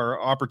 there are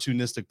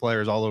opportunistic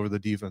players all over the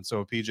defense.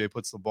 So if PJ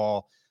puts the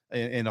ball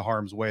in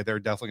harm's way, they're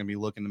definitely going to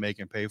be looking to make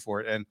him pay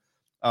for it. And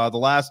the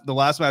last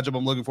matchup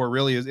I'm looking for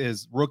really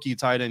is rookie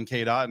tight end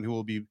Cade Otton, who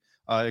will be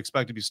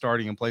expected to be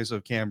starting in place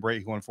of Cam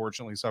Brate, who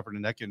unfortunately suffered a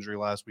neck injury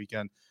last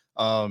weekend.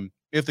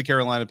 If the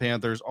Carolina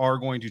Panthers are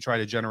going to try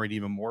to generate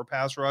even more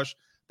pass rush,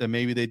 then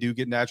maybe they do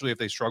get naturally, if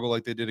they struggle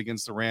like they did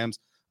against the Rams,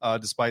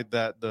 despite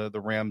that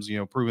the Rams,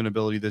 proven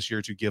ability this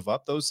year to give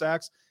up those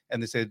sacks,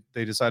 and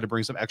they decide to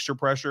bring some extra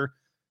pressure.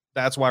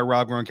 That's why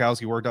Rob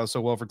Gronkowski worked out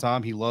so well for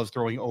Tom. He loves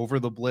throwing over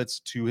the blitz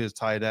to his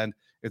tight end.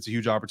 It's a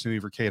huge opportunity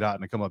for Cade Otton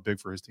to come up big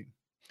for his team.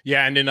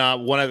 Yeah, and then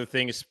one other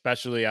thing,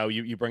 especially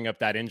you bring up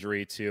that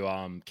injury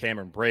to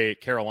Cameron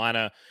Brate.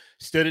 Carolina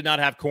still did not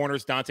have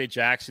corners Dante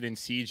Jackson and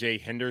C.J.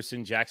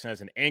 Henderson. Jackson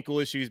has an ankle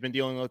issue he's been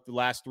dealing with the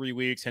last 3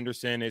 weeks.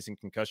 Henderson is in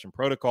concussion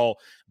protocol,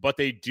 but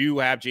they do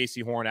have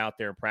J.C. Horn out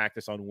there in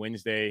practice on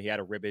Wednesday. He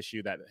had a rib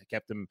issue that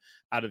kept him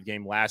out of the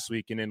game last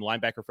week. And then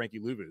linebacker Frankie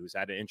Louvu, who's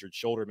had an injured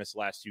shoulder, missed the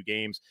last 2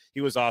 games.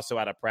 He was also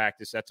out of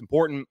practice. That's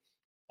important,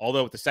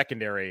 although with the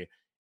secondary,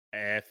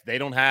 If they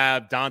don't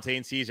have Dante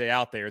and CJ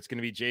out there, it's going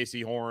to be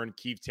J.C. Horn,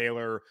 Keith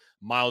Taylor,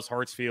 Miles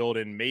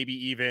Hartsfield, and maybe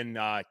even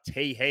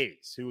Tay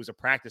Hayes, who was a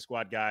practice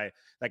squad guy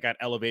that got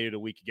elevated a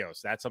week ago.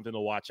 So that's something to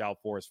watch out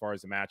for as far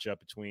as the matchup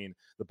between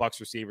the Bucs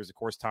receivers, of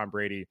course, Tom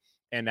Brady,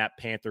 and that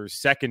Panthers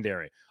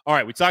secondary. All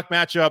right, we talked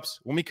matchups.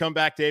 When we come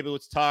back, David,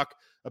 let's talk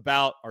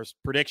about our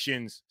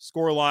predictions,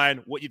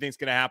 scoreline, what you think is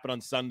going to happen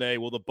on Sunday.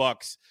 Will the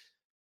Bucs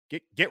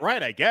get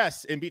right, I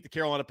guess, and beat the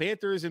Carolina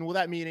Panthers? And will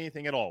that mean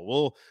anything at all?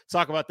 We'll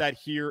talk about that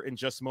here in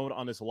just a moment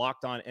on this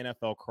Locked On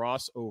NFL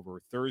crossover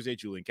Thursday.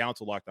 Julian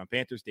Council, Locked On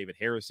Panthers, David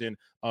Harrison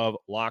of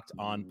Locked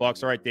On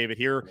Bucs. All right, David,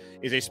 here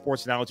is a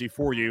sports analogy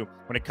for you.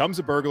 When it comes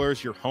to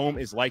burglars, your home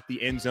is like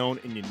the end zone,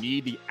 and you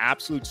need the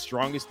absolute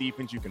strongest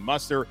defense you can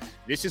muster.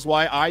 This is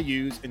why I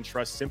use and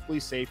trust Simply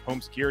Safe Home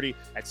Security.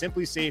 At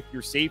Simply Safe,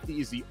 your safety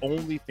is the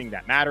only thing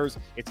that matters.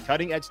 It's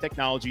cutting-edge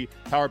technology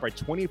powered by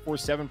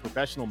 24/7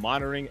 professional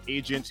monitoring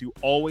agents who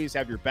always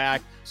have your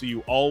back, so you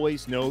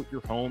always know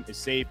your home is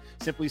safe.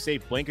 Simply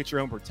Safe blankets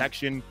your home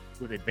protection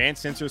with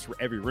advanced sensors for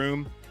every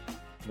room,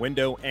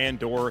 window, and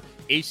door,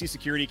 HD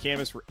security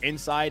cameras for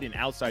inside and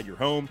outside your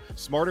home,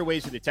 smarter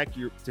ways to detect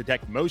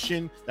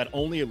motion that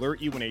only alert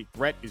you when a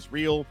threat is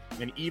real,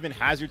 and even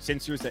hazard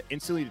sensors that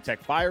instantly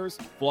detect fires,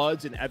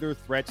 floods, and other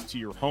threats to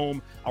your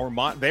home.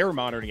 Their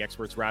monitoring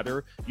experts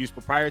use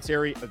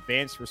proprietary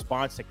advanced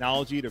response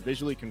technology to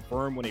visually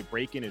confirm when a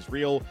break-in is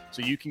real,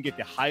 so you can get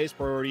the highest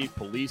priority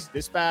police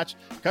dispatch.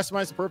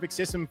 Customize the perfect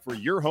system for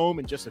your home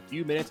in just a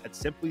few minutes at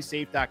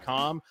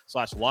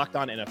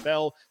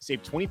simplysafe.com/LockedOnNFL.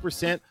 Save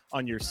 20%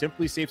 on your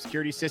Simply Safe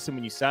security system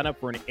when you sign up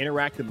for an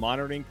interactive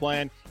monitoring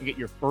plan and get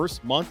your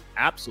first month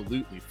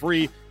absolutely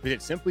free. Visit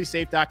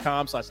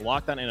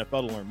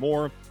simplysafe.com/LockedOnNFL to learn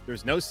more.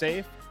 There's no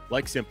safe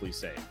like Simply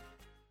Safe.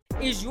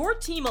 Is your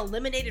team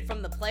eliminated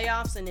from the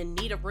playoffs and in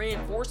need of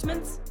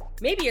reinforcements?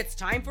 Maybe it's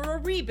time for a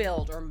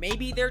rebuild, or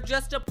maybe they're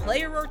just a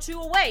player or two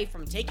away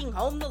from taking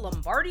home the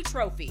Lombardi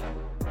Trophy.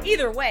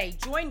 Either way,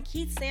 join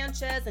Keith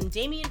Sanchez and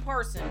Damian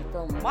Parson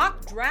for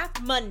Mock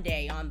Draft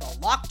Monday on the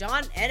Locked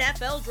On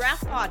NFL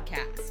Draft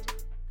Podcast.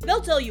 They'll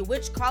tell you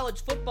which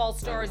college football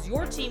stars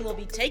your team will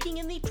be taking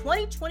in the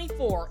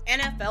 2024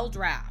 NFL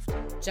Draft.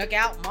 Check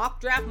out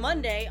Mock Draft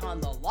Monday on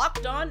the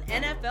Locked On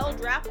NFL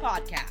Draft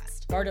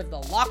Podcast, part of the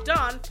Locked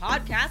On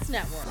Podcast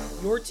Network,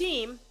 your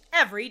team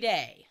every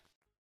day.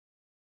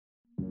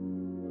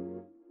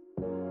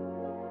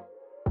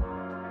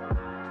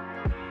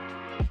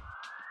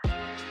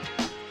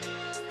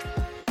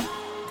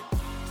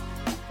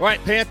 All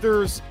right,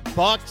 Panthers,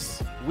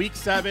 Bucs, Week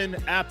 7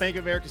 at Bank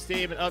of America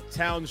Stadium in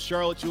Uptown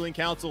Charlotte. Julian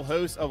Council,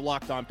 host of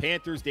Locked On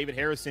Panthers. David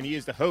Harrison, he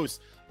is the host,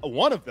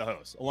 one of the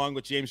hosts, along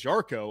with James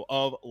Yarko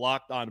of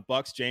Locked On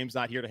Bucs. James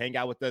not here to hang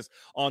out with us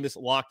on this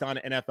Locked On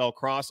NFL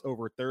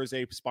crossover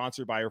Thursday,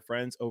 sponsored by our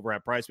friends over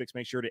at PrizePicks.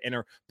 Make sure to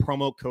enter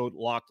promo code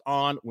Locked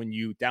On when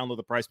you download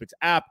the PrizePicks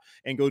app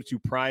and go to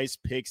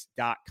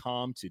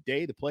prizepicks.com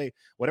today to play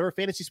whatever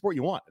fantasy sport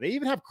you want. They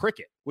even have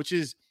cricket, which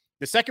is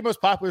the second most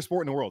popular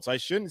sport in the world. So I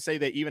shouldn't say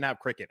they even have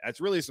cricket. It's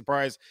really a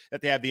surprise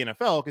that they have the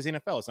NFL, because the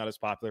NFL is not as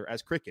popular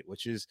as cricket,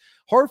 which is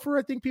hard for,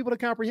 I think, people to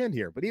comprehend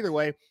here. But either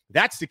way,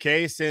 that's the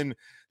case. And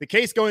the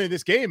case going into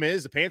this game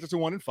is the Panthers are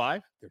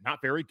 1-5. They're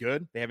not very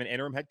good. They have an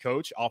interim head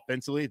coach.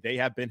 Offensively, they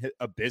have been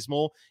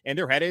abysmal, and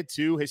they're headed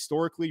to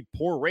historically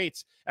poor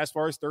rates as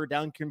far as third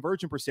down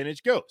conversion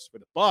percentage goes. For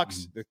the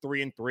Bucs, they're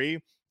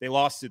 3-3. They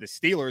lost to the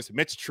Steelers.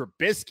 Mitch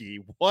Trubisky,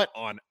 what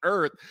on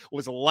earth,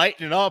 was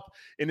lighting up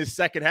in the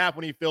second half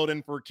when he filled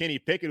in for Kenny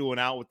Pickett, who went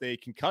out with a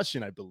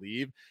concussion, I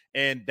believe.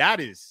 And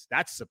that's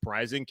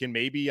surprising. Can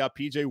maybe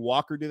PJ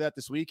Walker do that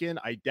this weekend?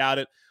 I doubt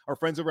it. Our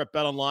friends over at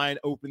BetOnline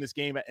opened this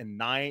game at a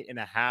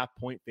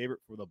 9.5-point favorite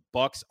for the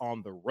Bucs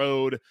on the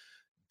road.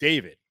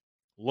 David,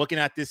 looking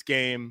at this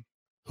game,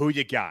 who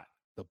you got,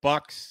 the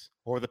Bucs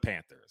or the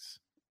Panthers?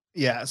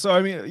 Yeah, so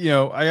I mean,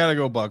 I gotta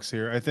go Bucs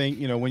here. I think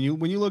when you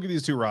look at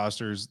these two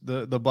rosters,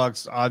 the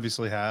Bucs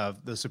obviously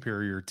have the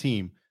superior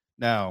team.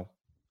 Now,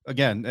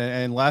 again,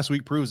 and last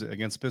week proves it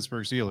against the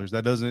Pittsburgh Steelers.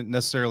 That doesn't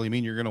necessarily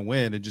mean you're going to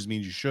win. It just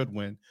means you should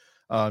win.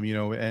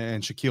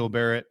 And Shaquille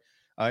Barrett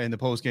in the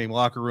post game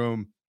locker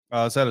room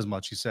said as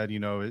much. He said,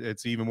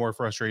 it's even more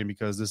frustrating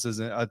because this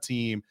isn't a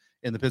team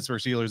in the Pittsburgh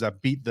Steelers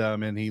that beat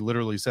them, and he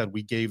literally said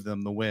we gave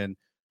them the win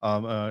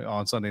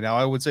on Sunday. Now,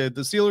 I would say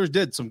the Steelers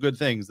did some good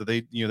things. That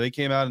they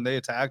came out and they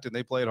attacked and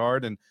they played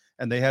hard,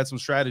 and they had some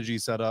strategy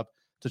set up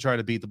to try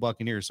to beat the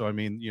Buccaneers. So, I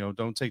mean,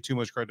 don't take too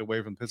much credit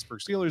away from the Pittsburgh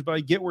Steelers, but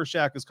I get where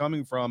Shaq is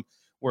coming from,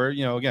 where,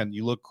 again,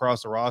 you look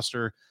across the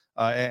roster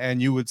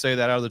and you would say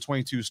that out of the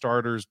 22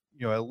 starters,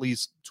 at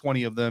least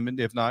 20 of them,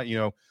 if not,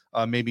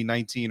 maybe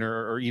 19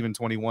 or even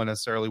 21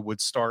 necessarily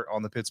would start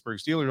on the Pittsburgh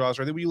Steelers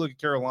roster. I think when you look at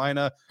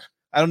Carolina,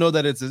 I don't know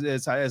that it's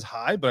as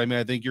high, but I mean,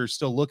 I think you're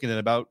still looking at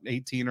about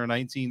 18 or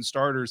 19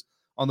 starters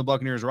on the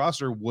Buccaneers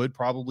roster would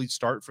probably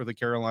start for the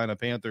Carolina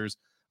Panthers.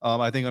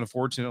 I think,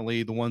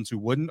 unfortunately, the ones who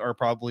wouldn't are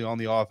probably on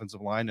the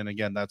offensive line. And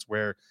again, that's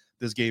where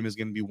this game is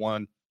going to be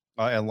won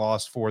and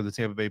lost for the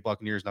Tampa Bay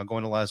Buccaneers. Now,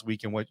 going to last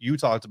week and what you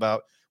talked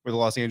about were the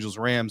Los Angeles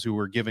Rams, who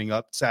were giving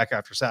up sack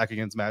after sack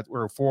against Matt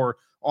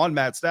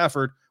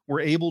Stafford, were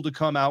able to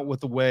come out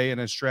with a way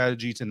and a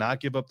strategy to not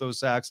give up those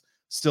sacks,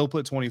 still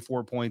put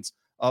 24 points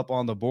up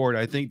on the board.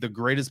 I think the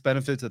greatest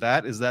benefit to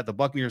that is that the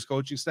Buccaneers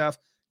coaching staff,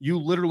 you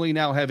literally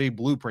now have a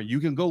blueprint.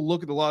 You can go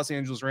look at the Los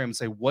Angeles Rams and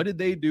say, what did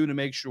they do to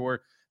make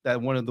sure that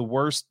one of the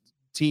worst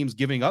teams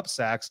giving up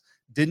sacks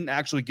didn't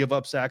actually give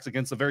up sacks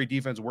against the very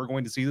defense we're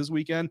going to see this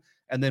weekend?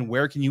 And then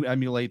where can you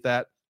emulate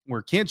that?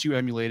 Where can't you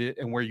emulate it?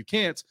 And where you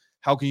can't,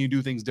 how can you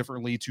do things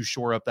differently to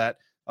shore up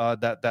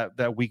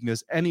that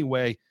weakness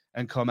anyway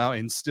and come out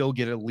and still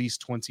get at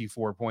least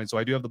 24 points? So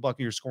I do have the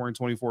Buccaneers scoring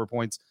 24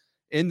 points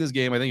in this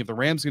game. I think if the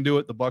Rams can do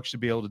it, the Bucs should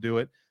be able to do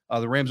it.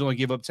 The Rams only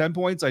gave up 10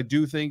 points. I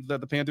do think that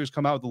the Panthers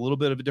come out with a little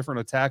bit of a different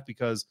attack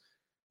because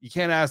you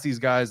can't ask these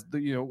guys,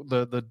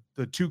 the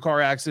 2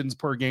 car accidents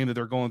per game that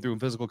they're going through in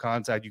physical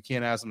contact. You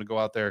can't ask them to go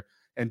out there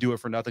and do it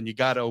for nothing. You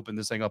got to open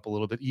this thing up a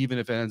little bit, even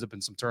if it ends up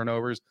in some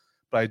turnovers.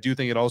 But I do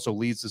think it also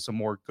leads to some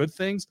more good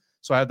things.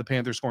 So I have the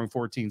Panthers scoring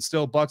 14.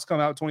 Still, Bucs come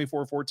out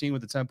 24-14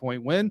 with a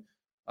 10-point win.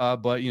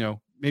 But,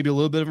 maybe a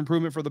little bit of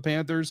improvement for the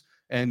Panthers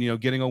and,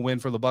 getting a win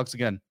for the Bucs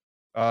again.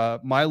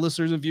 My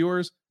listeners and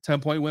viewers,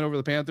 10-point win over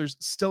the Panthers,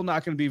 still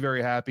not going to be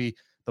very happy.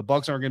 The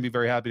Bucs aren't going to be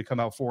very happy to come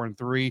out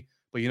 4-3.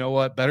 But you know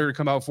what? Better to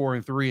come out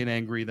 4-3 and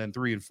angry than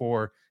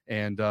 3-4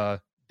 and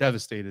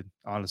devastated,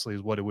 honestly,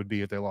 is what it would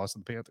be if they lost to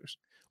the Panthers.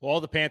 Well, all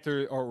the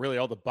Panthers, or really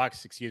all the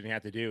Bucs,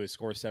 have to do is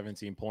score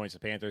 17 points. The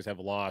Panthers have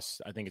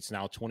lost, I think it's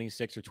now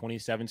 26 or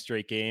 27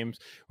 straight games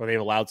where they've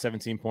allowed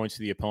 17 points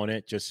to the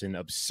opponent. Just an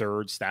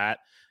absurd stat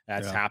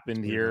that's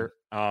happened here.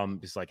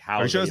 It's like how.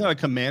 Are you sure it's not a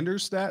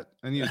Commander's stat?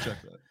 I need to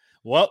check that.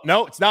 Well,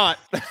 no, it's not.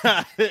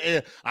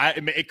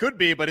 It could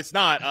be, but it's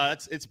not.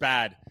 It's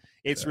bad.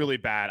 It's really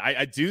bad.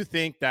 I do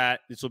think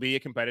that this will be a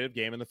competitive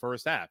game in the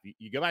first half.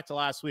 You go back to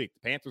last week.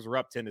 The Panthers were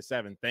up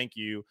 10-7. Thank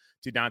you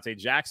to Dante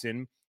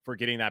Jackson for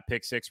getting that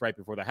pick 6 right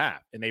before the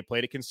half. And they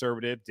played it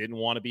conservative, didn't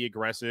want to be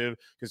aggressive,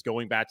 because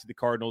going back to the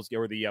Cardinals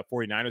or the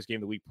 49ers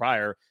game the week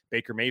prior,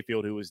 Baker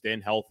Mayfield, who was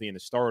then healthy and the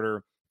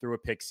starter, threw a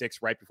pick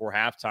 6 right before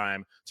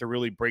halftime to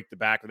really break the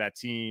back of that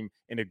team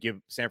and to give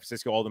San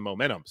Francisco all the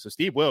momentum. So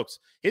Steve Wilkes,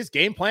 his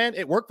game plan,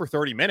 it worked for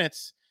 30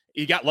 minutes.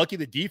 He got lucky.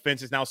 The defense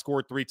has now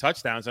scored 3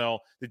 touchdowns. So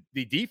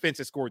the defense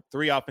has scored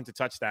 3 offensive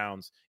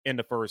touchdowns in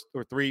the first,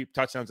 or 3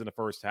 touchdowns in the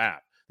first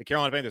half. The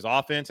Carolina Panthers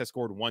offense has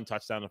scored 1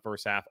 touchdown in the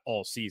first half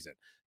all season.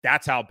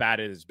 That's how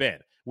bad it has been.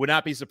 Would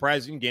not be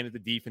surprising again if the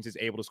defense is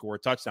able to score a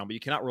touchdown, but you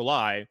cannot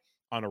rely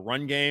on a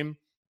run game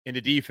in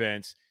the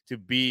defense to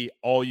be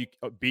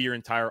your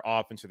entire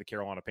offense for the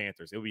Carolina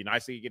Panthers. It would be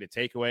nice to get a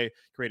takeaway,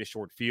 create a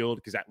short field,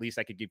 because at least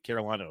I could give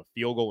Carolina a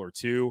field goal or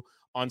 2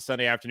 on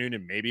Sunday afternoon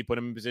and maybe put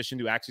them in position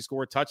to actually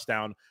score a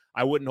touchdown.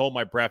 I wouldn't hold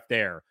my breath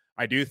there.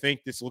 I do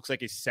think this looks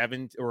like a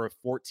 7 or a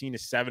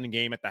 14-7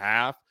 game at the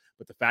half,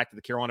 but the fact that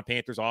the Carolina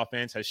Panthers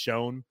offense has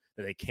shown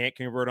that they can't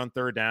convert on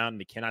third down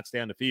and they cannot stay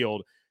on the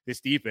field, this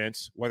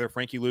defense, whether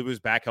Frankie Louvu's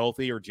back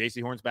healthy or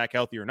JC Horn's back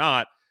healthy or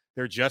not,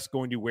 they're just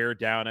going to wear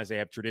down as they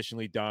have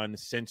traditionally done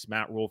since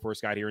Matt Rule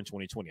first got here in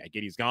 2020. I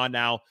get he's gone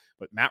now,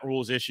 but Matt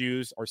Rule's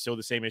issues are still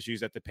the same issues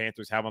that the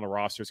Panthers have on the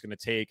roster. It's going to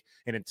take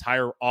an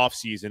entire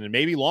offseason and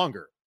maybe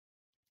longer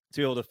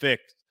to be able to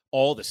fix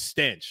all the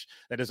stench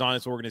that is on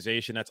this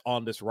organization, that's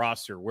on this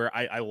roster, where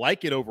I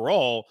like it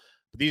overall.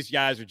 But these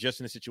guys are just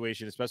in a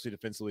situation, especially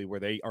defensively, where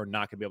they are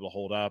not going to be able to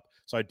hold up.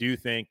 So I do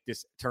think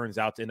this turns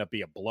out to end up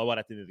being a blowout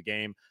at the end of the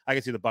game. I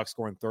can see the Bucs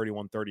scoring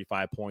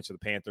 31-35 points for the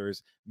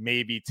Panthers,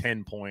 maybe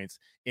 10 points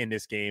in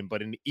this game,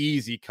 but an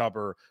easy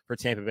cover for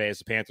Tampa Bay as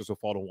the Panthers will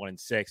fall to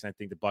 1-6. And I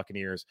think the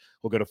Buccaneers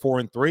will go to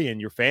 4-3.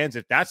 And your fans,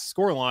 if that's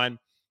the scoreline,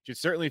 should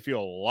certainly feel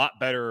a lot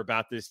better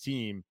about this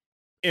team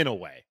in a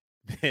way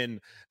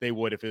than they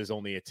would if it was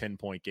only a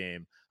 10-point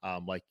game,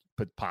 like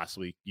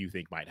possibly you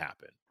think might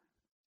happen.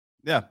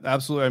 Yeah,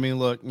 absolutely. I mean,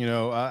 look,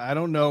 I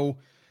don't know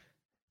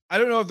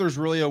if there's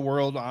really a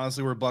world,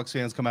 honestly, where Bucs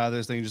fans come out of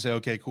this thing and just say,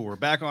 okay, cool, we're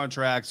back on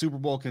track, Super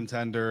Bowl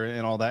contender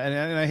and all that.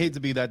 And I hate to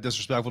be that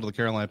disrespectful to the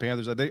Carolina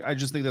Panthers. I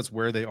just think that's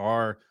where they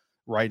are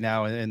right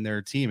now in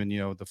their team. And,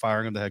 the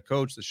firing of the head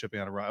coach, the shipping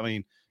out of, I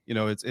mean,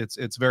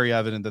 it's very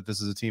evident that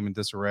this is a team in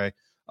disarray.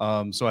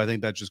 So I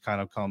think that just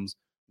kind of comes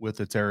with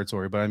the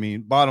territory. But I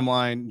mean, bottom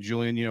line,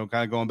 Julian,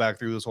 kind of going back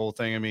through this whole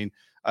thing, I mean,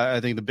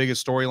 I think the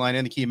biggest storyline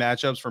and the key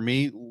matchups for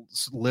me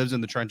lives in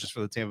the trenches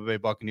for the Tampa Bay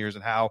Buccaneers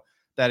and how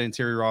that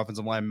interior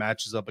offensive line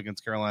matches up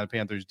against Carolina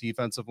Panthers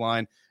defensive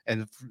line,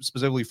 and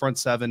specifically front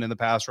 7 in the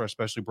pass rush,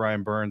 especially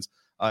Brian Burns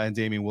and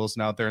Damian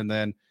Wilson out there. And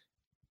then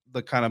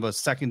the kind of a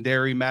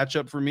secondary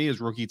matchup for me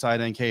is rookie tight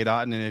end Cade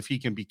Otton. And if he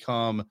can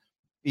become,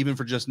 even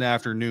for just an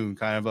afternoon,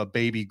 kind of a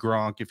baby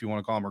Gronk, if you want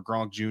to call him, or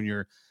Gronk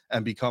Jr.,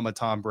 and become a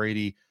Tom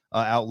Brady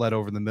outlet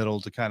over the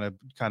middle to kind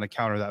of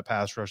counter that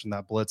pass rush and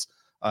that blitz.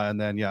 And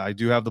then, yeah, I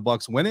do have the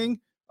Bucs winning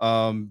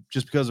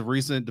just because of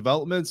recent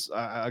developments.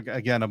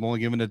 Again, I'm only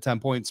giving it a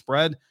 10-point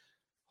spread.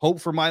 Hope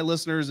for my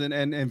listeners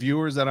and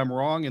viewers that I'm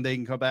wrong and they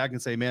can come back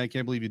and say, man, I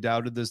can't believe you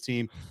doubted this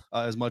team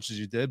as much as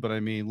you did. But I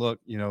mean, look,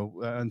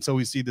 until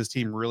we see this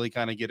team really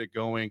kind of get it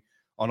going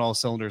on all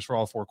cylinders for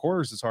all 4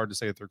 quarters, it's hard to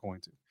say that they're going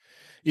to.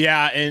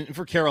 Yeah, and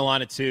for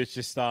Carolina too, it's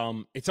just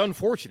it's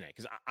unfortunate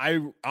because I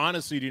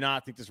honestly do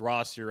not think this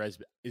roster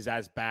is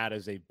as bad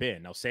as they've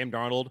been. Now, Sam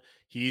Darnold,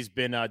 he's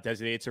been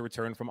designated to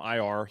return from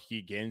IR. He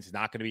again is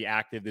not going to be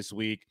active this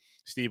week.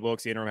 Steve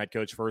Wilkes, the interim head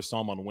coach, first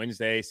saw him on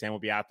Wednesday. Sam will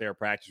be out there at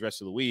practice the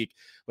rest of the week,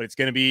 but it's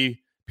going to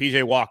be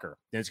PJ Walker.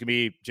 Then it's going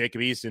to be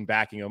Jacob Eason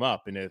backing him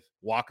up. And if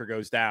Walker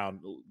goes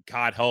down,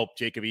 God help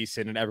Jacob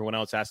Eason and everyone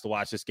else has to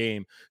watch this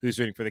game who's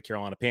rooting for the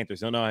Carolina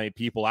Panthers. I don't know how many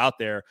people out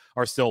there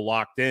are still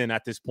locked in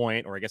at this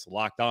point, or I guess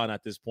locked on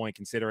at this point,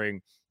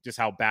 considering just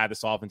how bad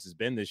this offense has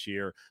been this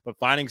year, but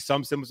finding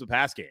some semblance of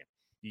pass game.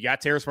 You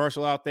got Terrace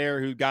Marshall out there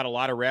who got a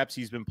lot of reps.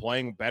 He's been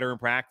playing better in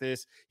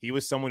practice. He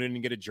was someone who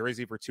didn't get a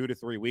jersey for 2 to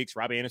 3 weeks.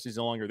 Robbie Anderson's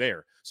no longer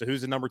there. So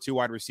who's the number 2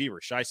 wide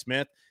receiver? Shi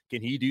Smith,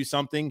 can he do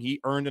something? He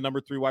earned a number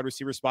 3 wide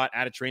receiver spot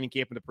at a training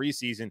camp in the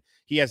preseason.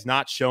 He has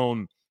not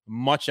shown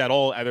much at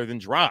all other than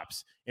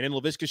drops. And then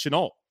Laviska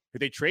Shenault, who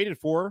they traded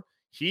for,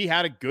 he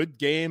had a good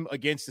game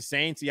against the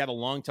Saints. He had a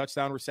long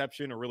touchdown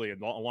reception, or really a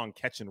long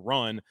catch and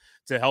run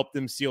to help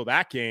them seal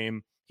that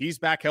game. He's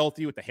back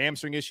healthy with the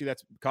hamstring issue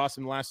that's cost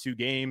him the last 2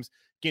 games.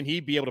 Can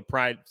he be able to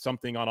provide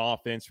something on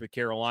offense for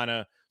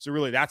Carolina? So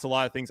really, that's a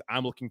lot of things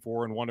I'm looking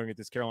for and wondering if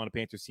this Carolina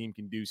Panthers team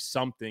can do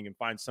something and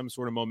find some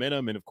sort of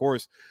momentum. And of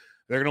course,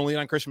 they're going to lean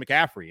on Christian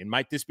McCaffrey. And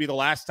might this be the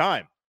last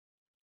time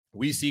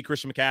we see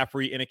Christian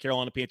McCaffrey in a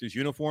Carolina Panthers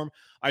uniform?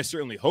 I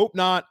certainly hope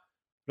not.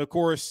 But of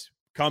course,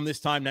 come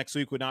this time next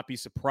week, would not be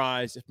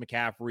surprised if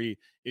McCaffrey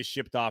is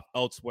shipped off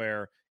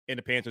elsewhere and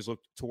the Panthers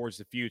look towards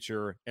the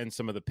future and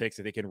some of the picks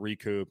that they can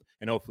recoup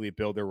and hopefully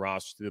build their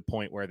roster to the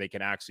point where they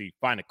can actually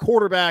find a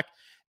quarterback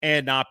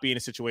and not be in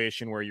a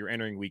situation where you're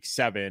entering week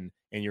 7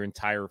 and your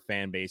entire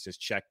fan base is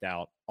checked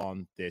out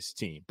on this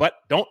team. But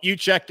don't you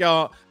check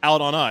out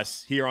on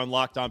us here on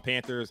Locked On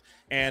Panthers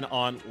and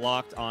on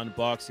Locked On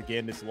Bucs.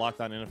 Again, this is Locked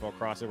On NFL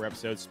crossover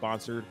episode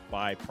sponsored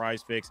by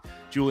PrizePicks.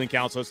 Julian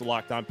Council hosts of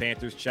Locked On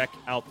Panthers. Check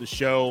out the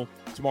show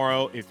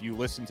tomorrow if you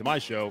listen to my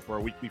show for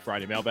our weekly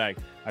Friday mailbag,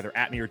 either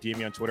at me or DM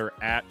me on Twitter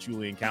at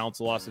Julian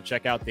Council. Also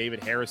check out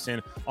David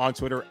Harrison on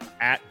Twitter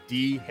at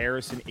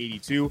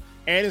DHarrison82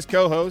 and his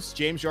co-host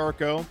James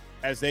Yarko,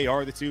 as they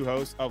are the 2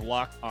 hosts of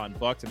Locked On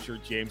Bucs. I'm sure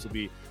James will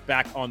be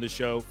back on the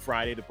show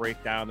Friday to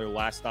break down their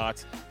last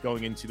thoughts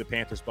going into the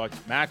Panthers-Bucs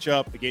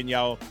matchup. Again,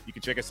 y'all, you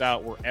can check us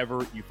out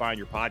wherever you find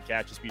your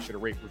podcast. Just be sure to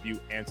rate, review,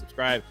 and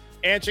subscribe.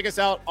 And check us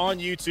out on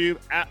YouTube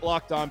at the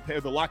Locked On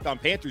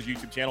Panthers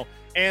YouTube channel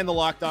and the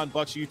Locked On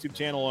Bucs YouTube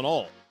channel, and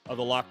all of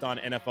the Locked On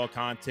NFL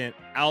content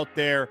out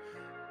there.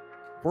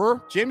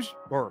 For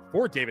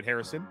David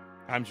Harrison,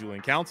 I'm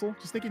Julian Council.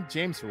 Just thinking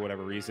James for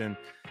whatever reason.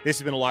 This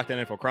has been a Locked On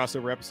NFL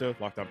crossover episode.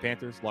 Locked On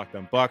Panthers, Locked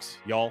On Bucs.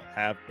 Y'all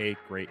have a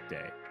great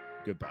day.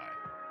 Goodbye.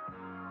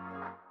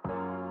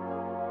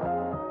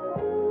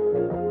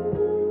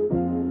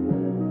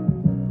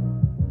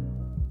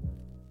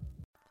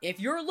 If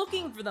you're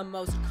looking for the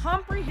most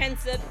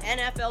comprehensive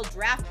NFL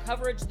draft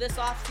coverage this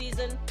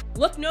offseason,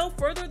 look no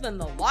further than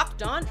the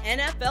Locked On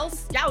NFL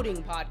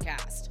Scouting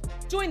Podcast.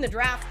 Join the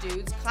draft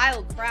dudes,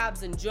 Kyle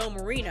Krabs and Joe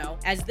Marino,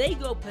 as they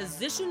go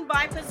position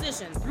by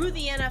position through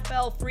the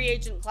NFL free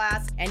agent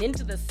class and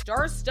into the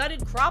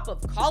star-studded crop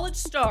of college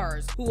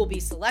stars who will be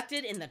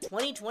selected in the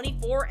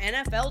 2024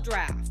 NFL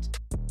Draft.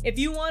 If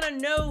you want to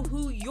know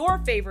who your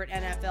favorite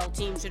NFL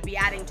team should be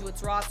adding to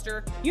its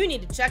roster, you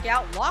need to check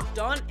out Locked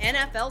On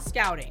NFL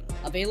Scouting,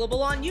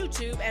 available on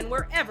YouTube and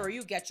wherever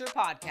you get your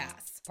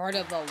podcasts. Part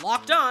of the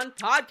Locked On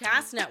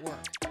Podcast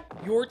Network,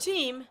 your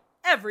team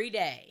every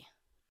day.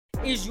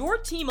 Is your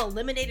team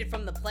eliminated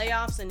from the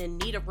playoffs and in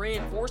need of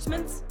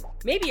reinforcements?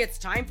 Maybe it's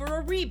time for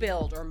a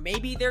rebuild, or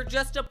maybe they're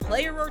just a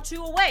player or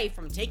 2 away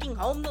from taking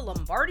home the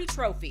Lombardi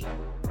Trophy.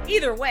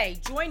 Either way,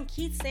 join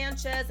Keith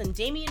Sanchez and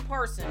Damian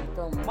Parson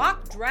for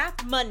Mock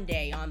Draft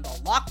Monday on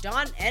the Locked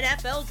On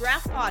NFL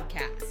Draft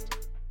Podcast.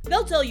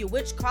 They'll tell you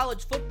which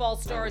college football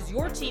stars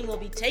your team will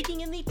be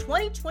taking in the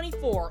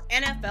 2024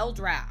 NFL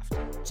Draft.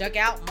 Check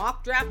out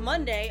Mock Draft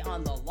Monday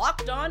on the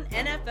Locked On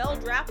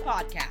NFL Draft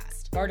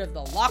Podcast, part of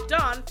the Locked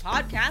On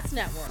Podcast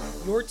Network,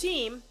 your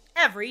team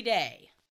every day.